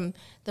come from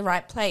the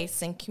right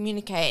place and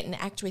communicate and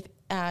act with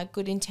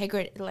good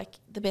integrity, like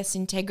the best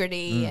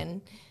integrity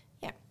and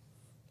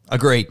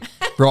Agreed.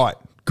 Right.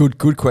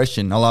 Good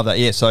question. I love that.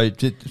 Yeah, so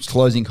just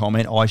closing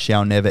comment, I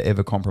shall never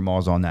ever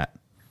compromise on that.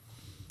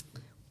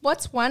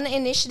 What's one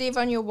initiative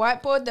on your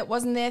whiteboard that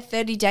wasn't there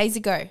 30 days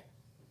ago?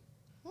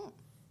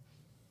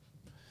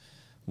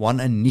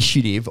 One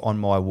initiative on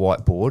my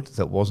whiteboard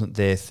that wasn't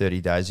there 30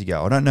 days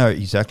ago. I don't know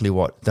exactly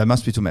what. They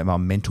must be talking about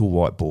my mental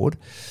whiteboard.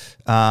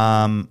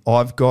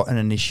 I've got an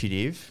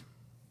initiative.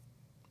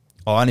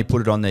 I only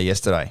put it on there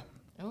yesterday.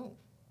 Oh,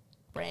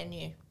 brand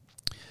new.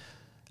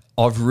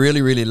 I've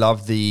really, really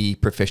loved the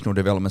professional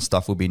development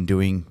stuff we've been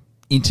doing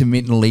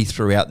intermittently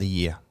throughout the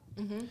year.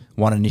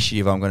 One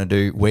initiative we're going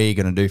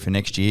to do for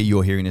next year,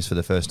 you're hearing this for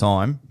the first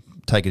time,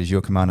 take it as your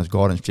commander's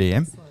guidance,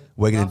 GM.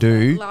 We're going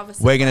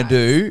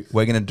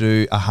to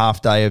do a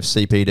half day of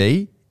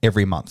CPD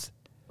every month.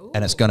 Ooh.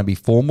 And it's going to be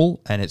formal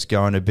and it's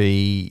going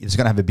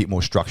to have a bit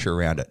more structure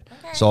around it.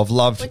 Okay. So I've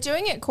loved. We're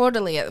doing it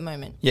quarterly at the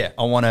moment. Yeah,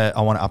 I want to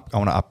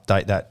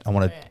update that. I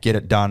want to get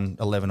it done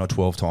 11 or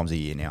 12 times a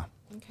year now.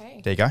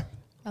 Okay. There you go.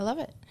 I love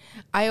it.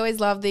 I always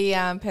love the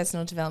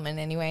personal development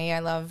anyway. I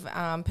love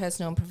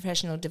personal and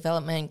professional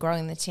development,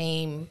 growing the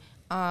team,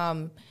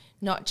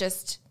 not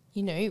just,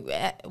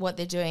 what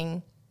they're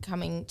doing,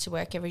 coming to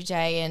work every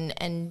day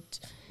and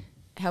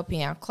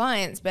helping our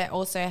clients, but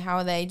also how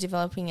are they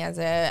developing as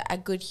a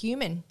good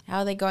human? How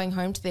are they going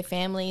home to their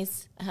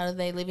families? How are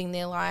they living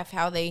their life?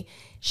 How are they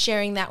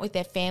sharing that with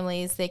their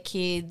families, their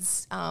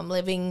kids,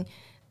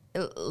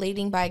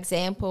 leading by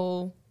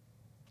example?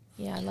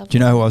 Yeah, I love Do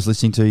you know who I was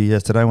listening to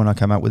yesterday when I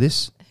came up with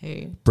this?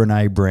 Who?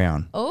 Brene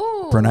Brown.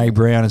 Oh. Brene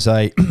Brown is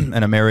an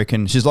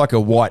American. She's like a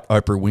white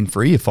Oprah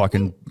Winfrey, if I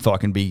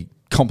can be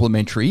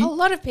complimentary. A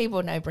lot of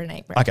people know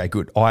Brene Brown. Okay,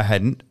 good. I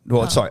hadn't.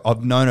 Well, sorry,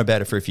 I've known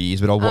about her for a few years,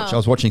 but I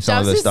was watching some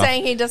of her stuff. I was just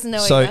saying he doesn't know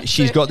So either.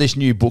 she's got this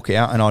new book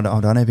out, and I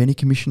don't have any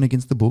commission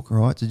against the book, all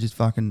right? So just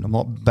fucking, I'm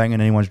not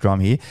banging anyone's drum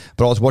here.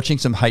 But I was watching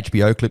some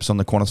HBO clips on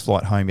the Qantas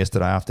flight home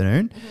yesterday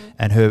afternoon,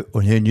 and her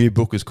new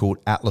book is called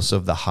Atlas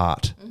of the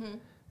Heart.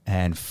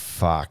 And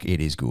fuck,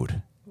 it is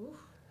good.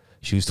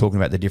 She was talking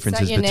about the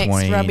differences your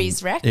between. Next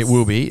Rubbies Rex? It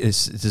will be.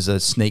 This is a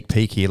sneak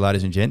peek here,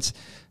 ladies and gents.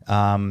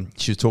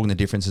 She was talking the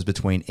differences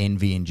between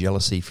envy and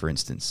jealousy, for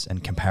instance,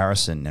 and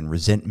comparison and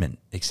resentment.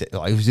 It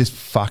was just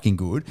fucking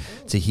good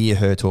to hear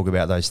her talk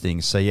about those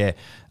things. So yeah,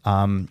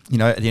 at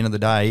the end of the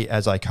day,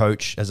 as a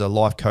coach, as a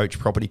life coach,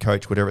 property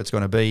coach, whatever it's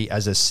going to be,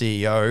 as a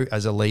CEO,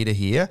 as a leader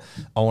here,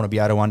 I want to be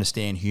able to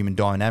understand human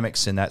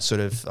dynamics and that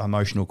sort of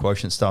emotional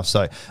quotient stuff.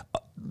 So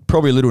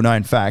probably a little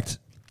known fact,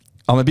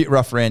 I'm a bit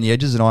rough around the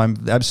edges and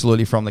I'm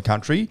absolutely from the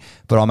country,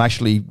 but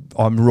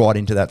I'm right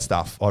into that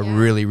stuff. I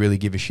really, really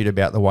give a shit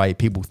about the way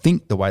people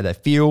think, the way they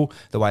feel,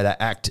 the way they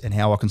act, and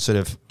how I can sort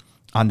of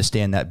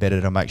understand that better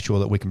to make sure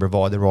that we can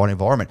provide the right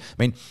environment.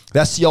 I mean,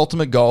 that's the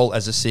ultimate goal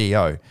as a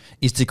CEO,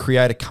 is to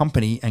create a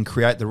company and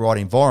create the right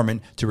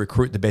environment to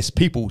recruit the best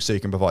people so you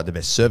can provide the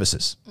best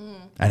services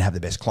and have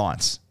the best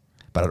clients.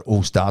 But it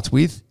all starts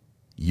with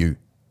you,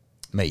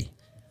 me.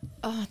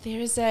 Oh,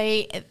 there's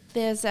a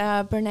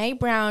Brene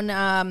Brown,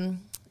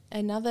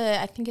 another,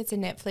 I think it's a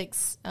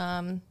Netflix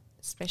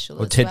special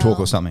Or as TED well. Talk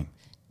or something.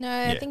 No,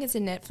 I think it's a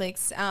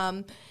Netflix.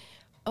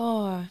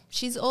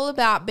 She's all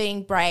about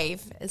being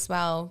brave as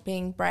well,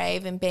 being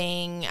brave and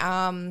being,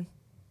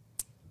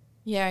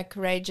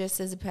 courageous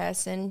as a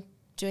person,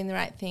 doing the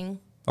right thing.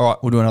 All right,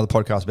 we'll do another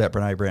podcast about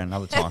Brene Brown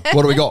another time.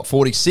 What do we got?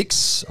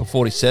 46 or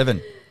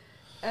 47?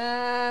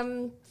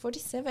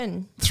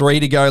 47. 3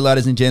 to go,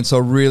 ladies and gents. I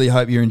really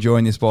hope you're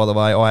enjoying this, by the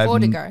way. 4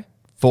 to go.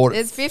 4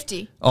 There's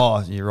 50.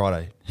 Oh, you're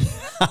right.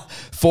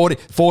 4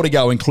 to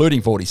go,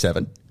 including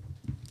 47.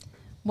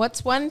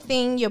 What's one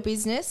thing your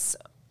business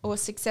or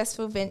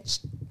successful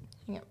venture...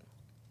 Hang on.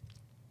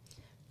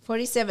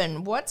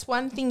 47. What's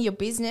one thing your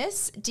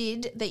business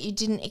did that you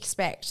didn't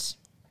expect?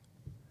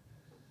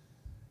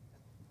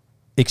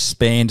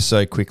 Expand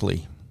so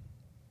quickly.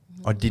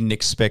 I didn't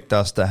expect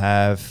us to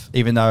have,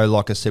 even though,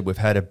 like I said, we've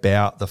had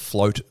about the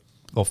float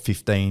of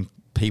 15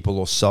 people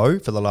or so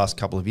for the last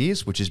couple of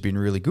years, which has been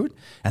really good.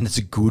 And it's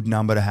a good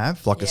number to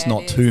have. Like, it's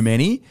not too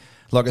many.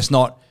 Like, it's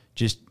not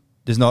just,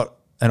 there's not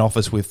an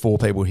office with 4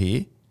 people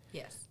here.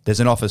 Yes. There's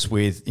an office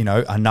with,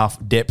 enough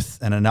depth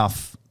and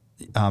enough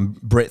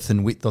breadth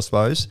and width, I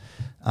suppose.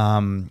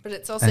 But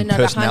it's also not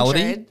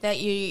 100 that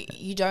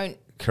you don't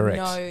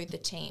know the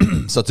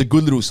team. So it's a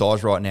good little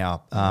size right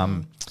now.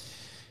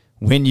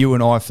 When you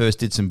and I first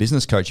did some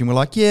business coaching, we're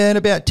like, in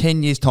about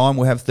 10 years' time,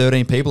 we'll have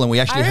 13 people. And we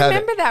actually I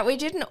remember that. We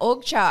did an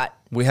org chart.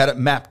 We had it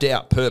mapped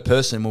out per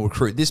person. We'll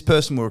recruit this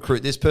person, we'll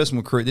recruit this person,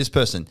 we'll recruit this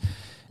person.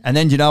 And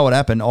then you know what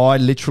happened? I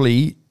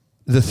literally,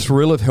 the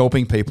thrill of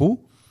helping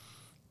people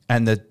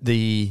and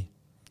the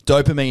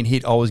dopamine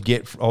hit I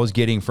was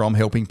getting from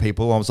helping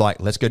people, I was like,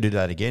 let's go do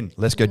that again.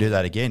 Let's go do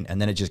that again.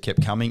 And then it just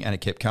kept coming and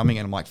it kept coming.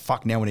 And I'm like,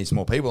 fuck, now we need some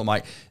more people. I'm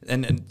like,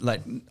 and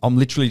I'm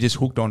literally just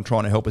hooked on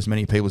trying to help as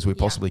many people as we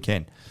possibly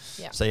can.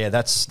 Yeah. So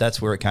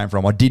that's where it came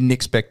from. I didn't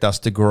expect us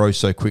to grow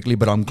so quickly,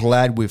 but I'm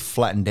glad we've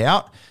flattened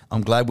out.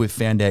 I'm glad we've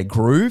found our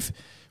groove.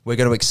 We're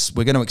going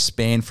to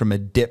expand from a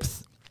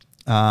depth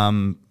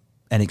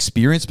and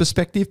experience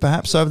perspective,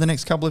 perhaps over the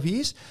next couple of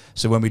years.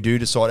 So when we do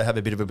decide to have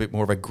a bit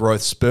more of a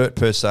growth spurt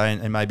per se,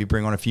 and maybe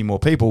bring on a few more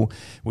people,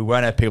 we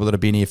won't have people that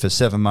have been here for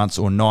 7 months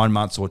or 9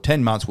 months or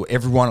 10 months. Where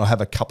everyone will have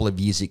a couple of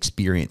years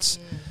experience.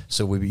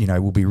 So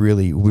we'll be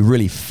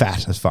really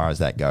fat as far as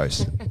that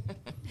goes.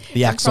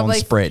 The Axon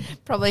spread.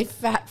 Probably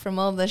fat from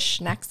all the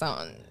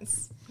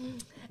schnacksons.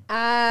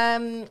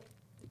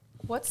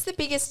 What's the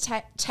biggest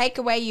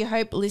takeaway you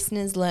hope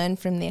listeners learn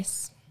from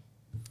this?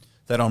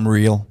 That I'm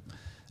real.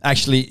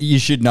 Actually, you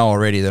should know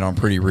already that I'm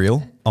pretty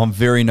real. I'm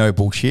very no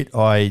bullshit.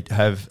 I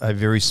have a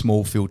very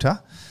small filter.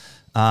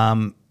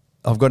 I've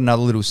got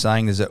another little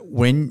saying is that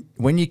when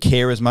you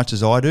care as much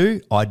as I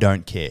do, I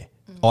don't care.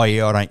 I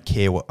don't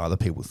care what other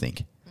people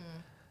think.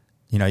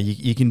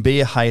 You can be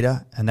a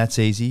hater and that's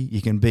easy.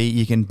 You can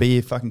be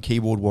a fucking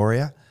keyboard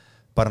warrior,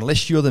 but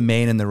unless you're the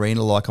man in the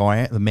arena like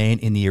I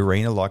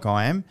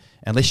am,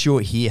 unless you're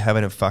here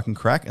having a fucking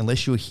crack,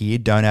 unless you're here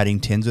donating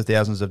tens of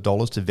thousands of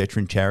dollars to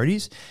veteran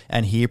charities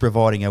and here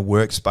providing a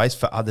workspace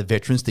for other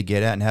veterans to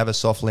get out and have a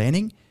soft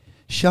landing,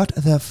 shut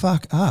the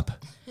fuck up.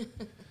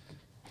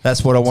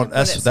 That's what I want.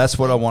 That's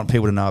what I want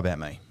people to know about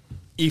me.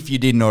 If you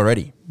didn't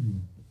already.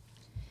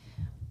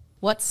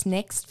 What's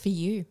next for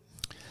you?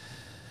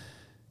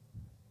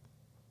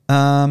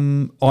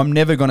 I'm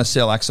never going to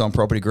sell Axon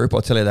Property Group.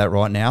 I'll tell you that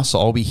right now. So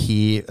I'll be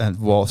here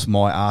whilst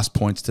my ass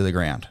points to the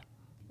ground.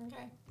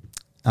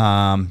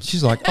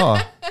 She's like,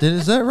 oh,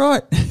 is that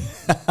right?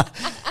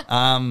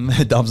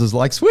 Dubs is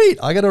like, sweet,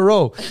 I got a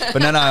roll.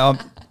 But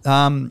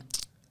no.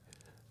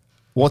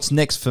 What's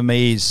next for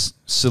me is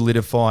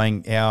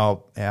solidifying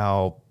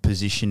our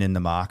position in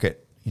the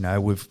market.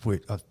 We've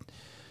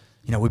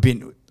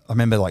been. I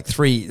remember like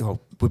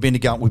we've been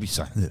going.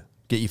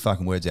 Get your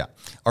fucking words out.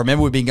 I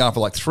remember we've been going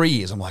for like 3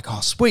 years. I'm like, oh,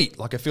 sweet.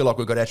 Like, I feel like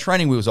we've got our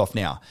training wheels off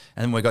now.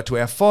 And then we got to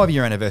our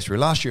 5-year anniversary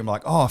last year. I'm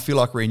like, oh, I feel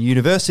like we're in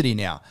university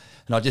now.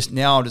 And I just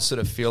sort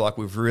of feel like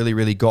we've really,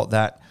 really got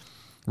that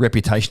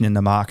reputation in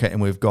the market,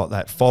 and we've got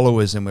that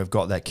followers, and we've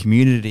got that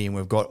community, and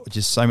we've got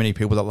just so many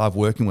people that love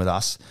working with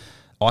us.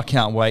 I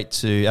can't wait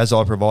to, as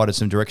I provided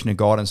some direction and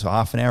guidance for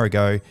half an hour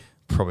ago,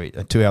 probably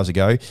 2 hours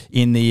ago,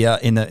 in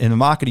the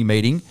marketing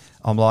meeting,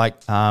 I'm like,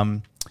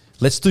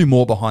 let's do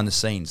more behind the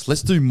scenes.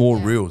 Let's do more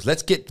reels.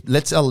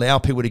 Let's allow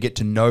people to get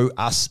to know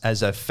us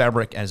as a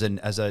fabric, as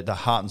the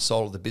heart and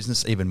soul of the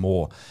business even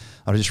more.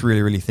 I just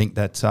really, really think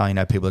that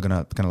people are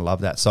gonna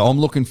love that. So I'm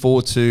looking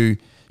forward to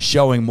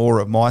showing more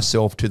of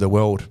myself to the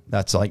world.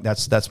 That's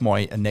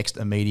my next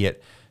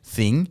immediate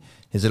thing,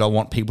 is that I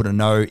want people to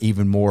know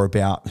even more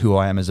about who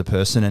I am as a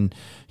person. And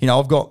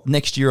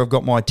next year I've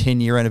got my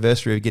 10-year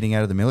anniversary of getting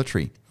out of the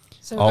military.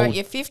 So we've got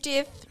your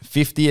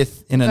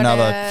 50th in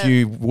another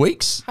few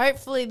weeks.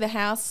 Hopefully the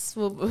house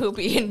will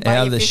be in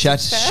by the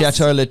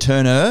Chateau Le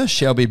Tourneur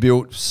shall be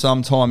built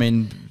sometime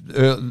in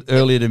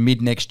earlier to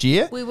mid next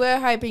year. We were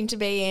hoping to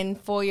be in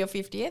for your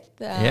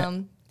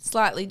 50th,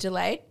 slightly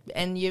delayed,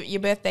 and your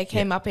birthday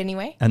came up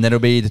anyway. And that'll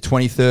be the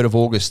 23rd of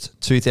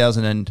August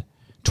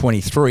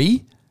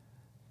 2023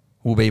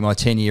 will be my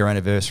 10-year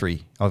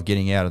anniversary of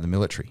getting out of the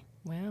military.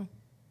 Wow.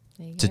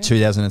 There you to go.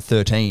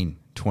 2013.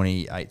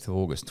 28th of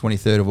August,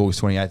 23rd of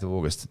August, 28th of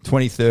August,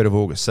 23rd of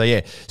August.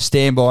 So,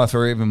 stand by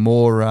for even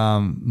more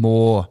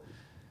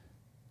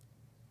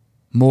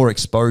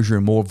exposure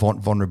and more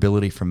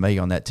vulnerability from me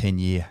on that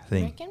 10-year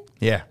thing. You reckon?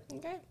 Yeah.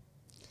 Okay.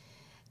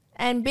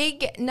 And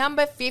big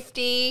number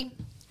 50.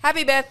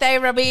 Happy birthday,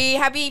 Robbie.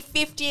 Happy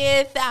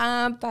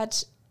 50th.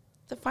 But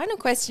the final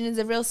question is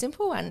a real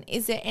simple one.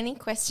 Is there any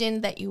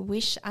question that you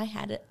wish I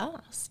had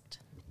asked?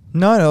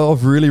 No,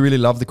 I've really, really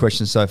loved the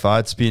questions so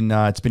far. It's been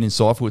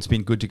insightful. It's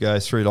been good to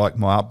go through like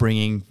my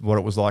upbringing, what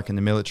it was like in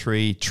the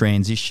military,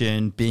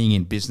 transition, being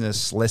in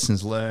business,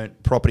 lessons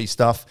learned, property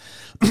stuff.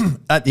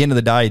 At the end of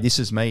the day, this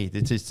is me.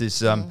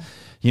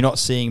 You're not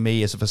seeing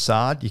me as a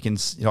facade. You can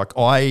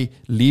I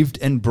lived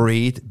and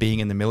breathed being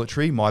in the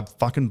military. My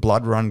fucking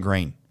blood run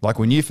green. Like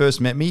when you first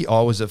met me,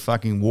 I was a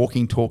fucking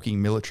walking,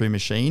 talking military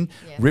machine,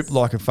 ripped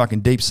like a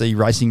fucking deep sea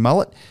racing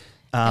mullet.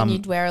 And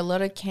you'd wear a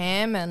lot of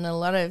cam and a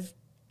lot of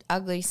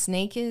ugly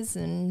sneakers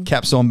and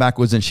caps on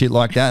backwards and shit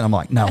like that. And I'm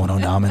like, no one will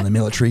know I'm in the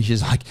military.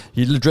 She's like,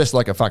 you dress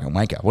like a fucking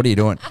wanker. What are you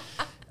doing?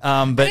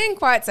 I didn't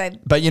quite say.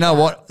 But you know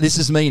what? This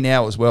is me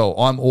now as well.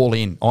 I'm all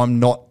in.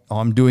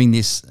 I'm doing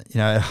this,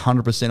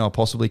 100% I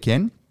possibly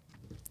can.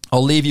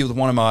 I'll leave you with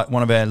one of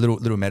our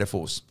little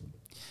metaphors.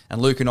 And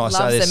Luke and I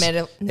say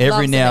this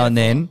every now and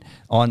then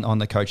on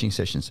the coaching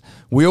sessions.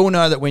 We all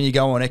know that when you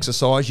go on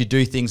exercise, you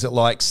do things at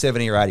like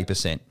 70 or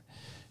 80%.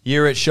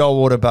 You're at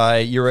Shoalwater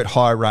Bay, you're at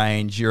High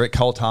Range, you're at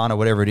Coltana,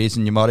 whatever it is,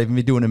 and you might even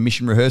be doing a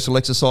mission rehearsal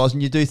exercise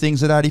and you do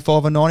things at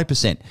 85 or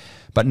 90%.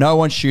 But no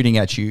one's shooting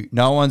at you.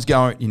 No one's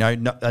going,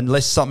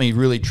 unless something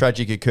really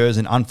tragic occurs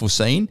and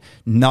unforeseen,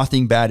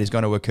 nothing bad is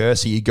going to occur.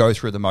 So you go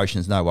through the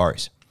motions, no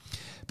worries.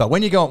 But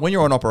when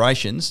you're on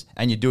operations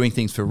and you're doing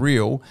things for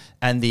real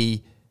and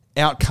the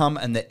outcome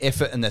and the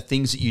effort and the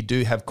things that you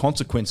do have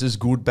consequences,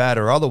 good, bad,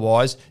 or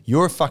otherwise,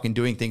 you're fucking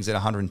doing things at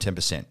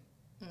 110%.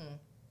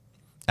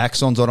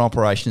 Axon's on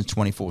operations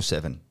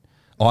 24/7.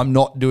 I'm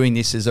not doing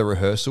this as a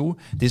rehearsal.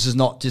 This is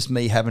not just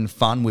me having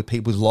fun with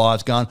people's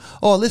lives going,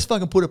 oh, let's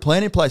fucking put a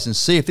plan in place and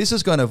see if this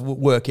is going to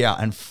work out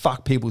and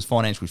fuck people's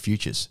financial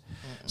futures.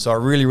 So I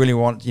really, really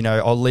want,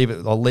 I'll leave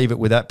it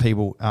with that,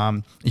 people.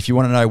 If you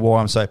want to know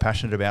why I'm so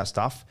passionate about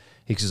stuff,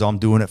 it's because I'm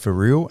doing it for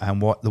real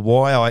and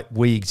why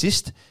we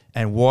exist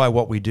and why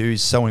what we do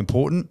is so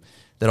important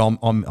that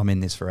I'm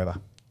in this forever.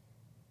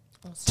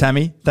 Awesome.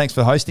 Tammy, thanks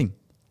for hosting.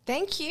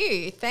 Thank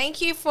you.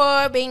 Thank you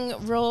for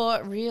being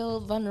raw,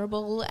 real,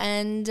 vulnerable.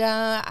 And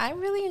I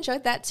really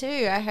enjoyed that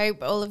too. I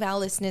hope all of our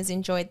listeners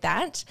enjoyed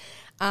that.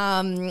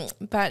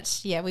 But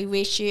yeah, we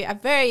wish you a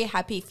very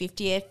happy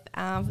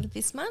 50th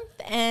this month.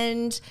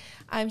 And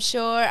I'm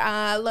sure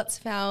lots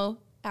of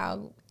our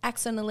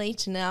Axon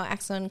Elite and our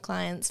Axon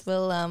clients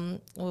will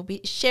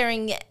be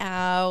sharing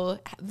our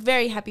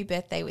very happy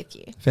birthday with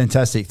you.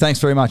 Fantastic. Thanks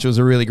very much. It was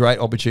a really great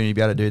opportunity to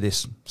be able to do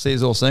this. See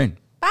you all soon.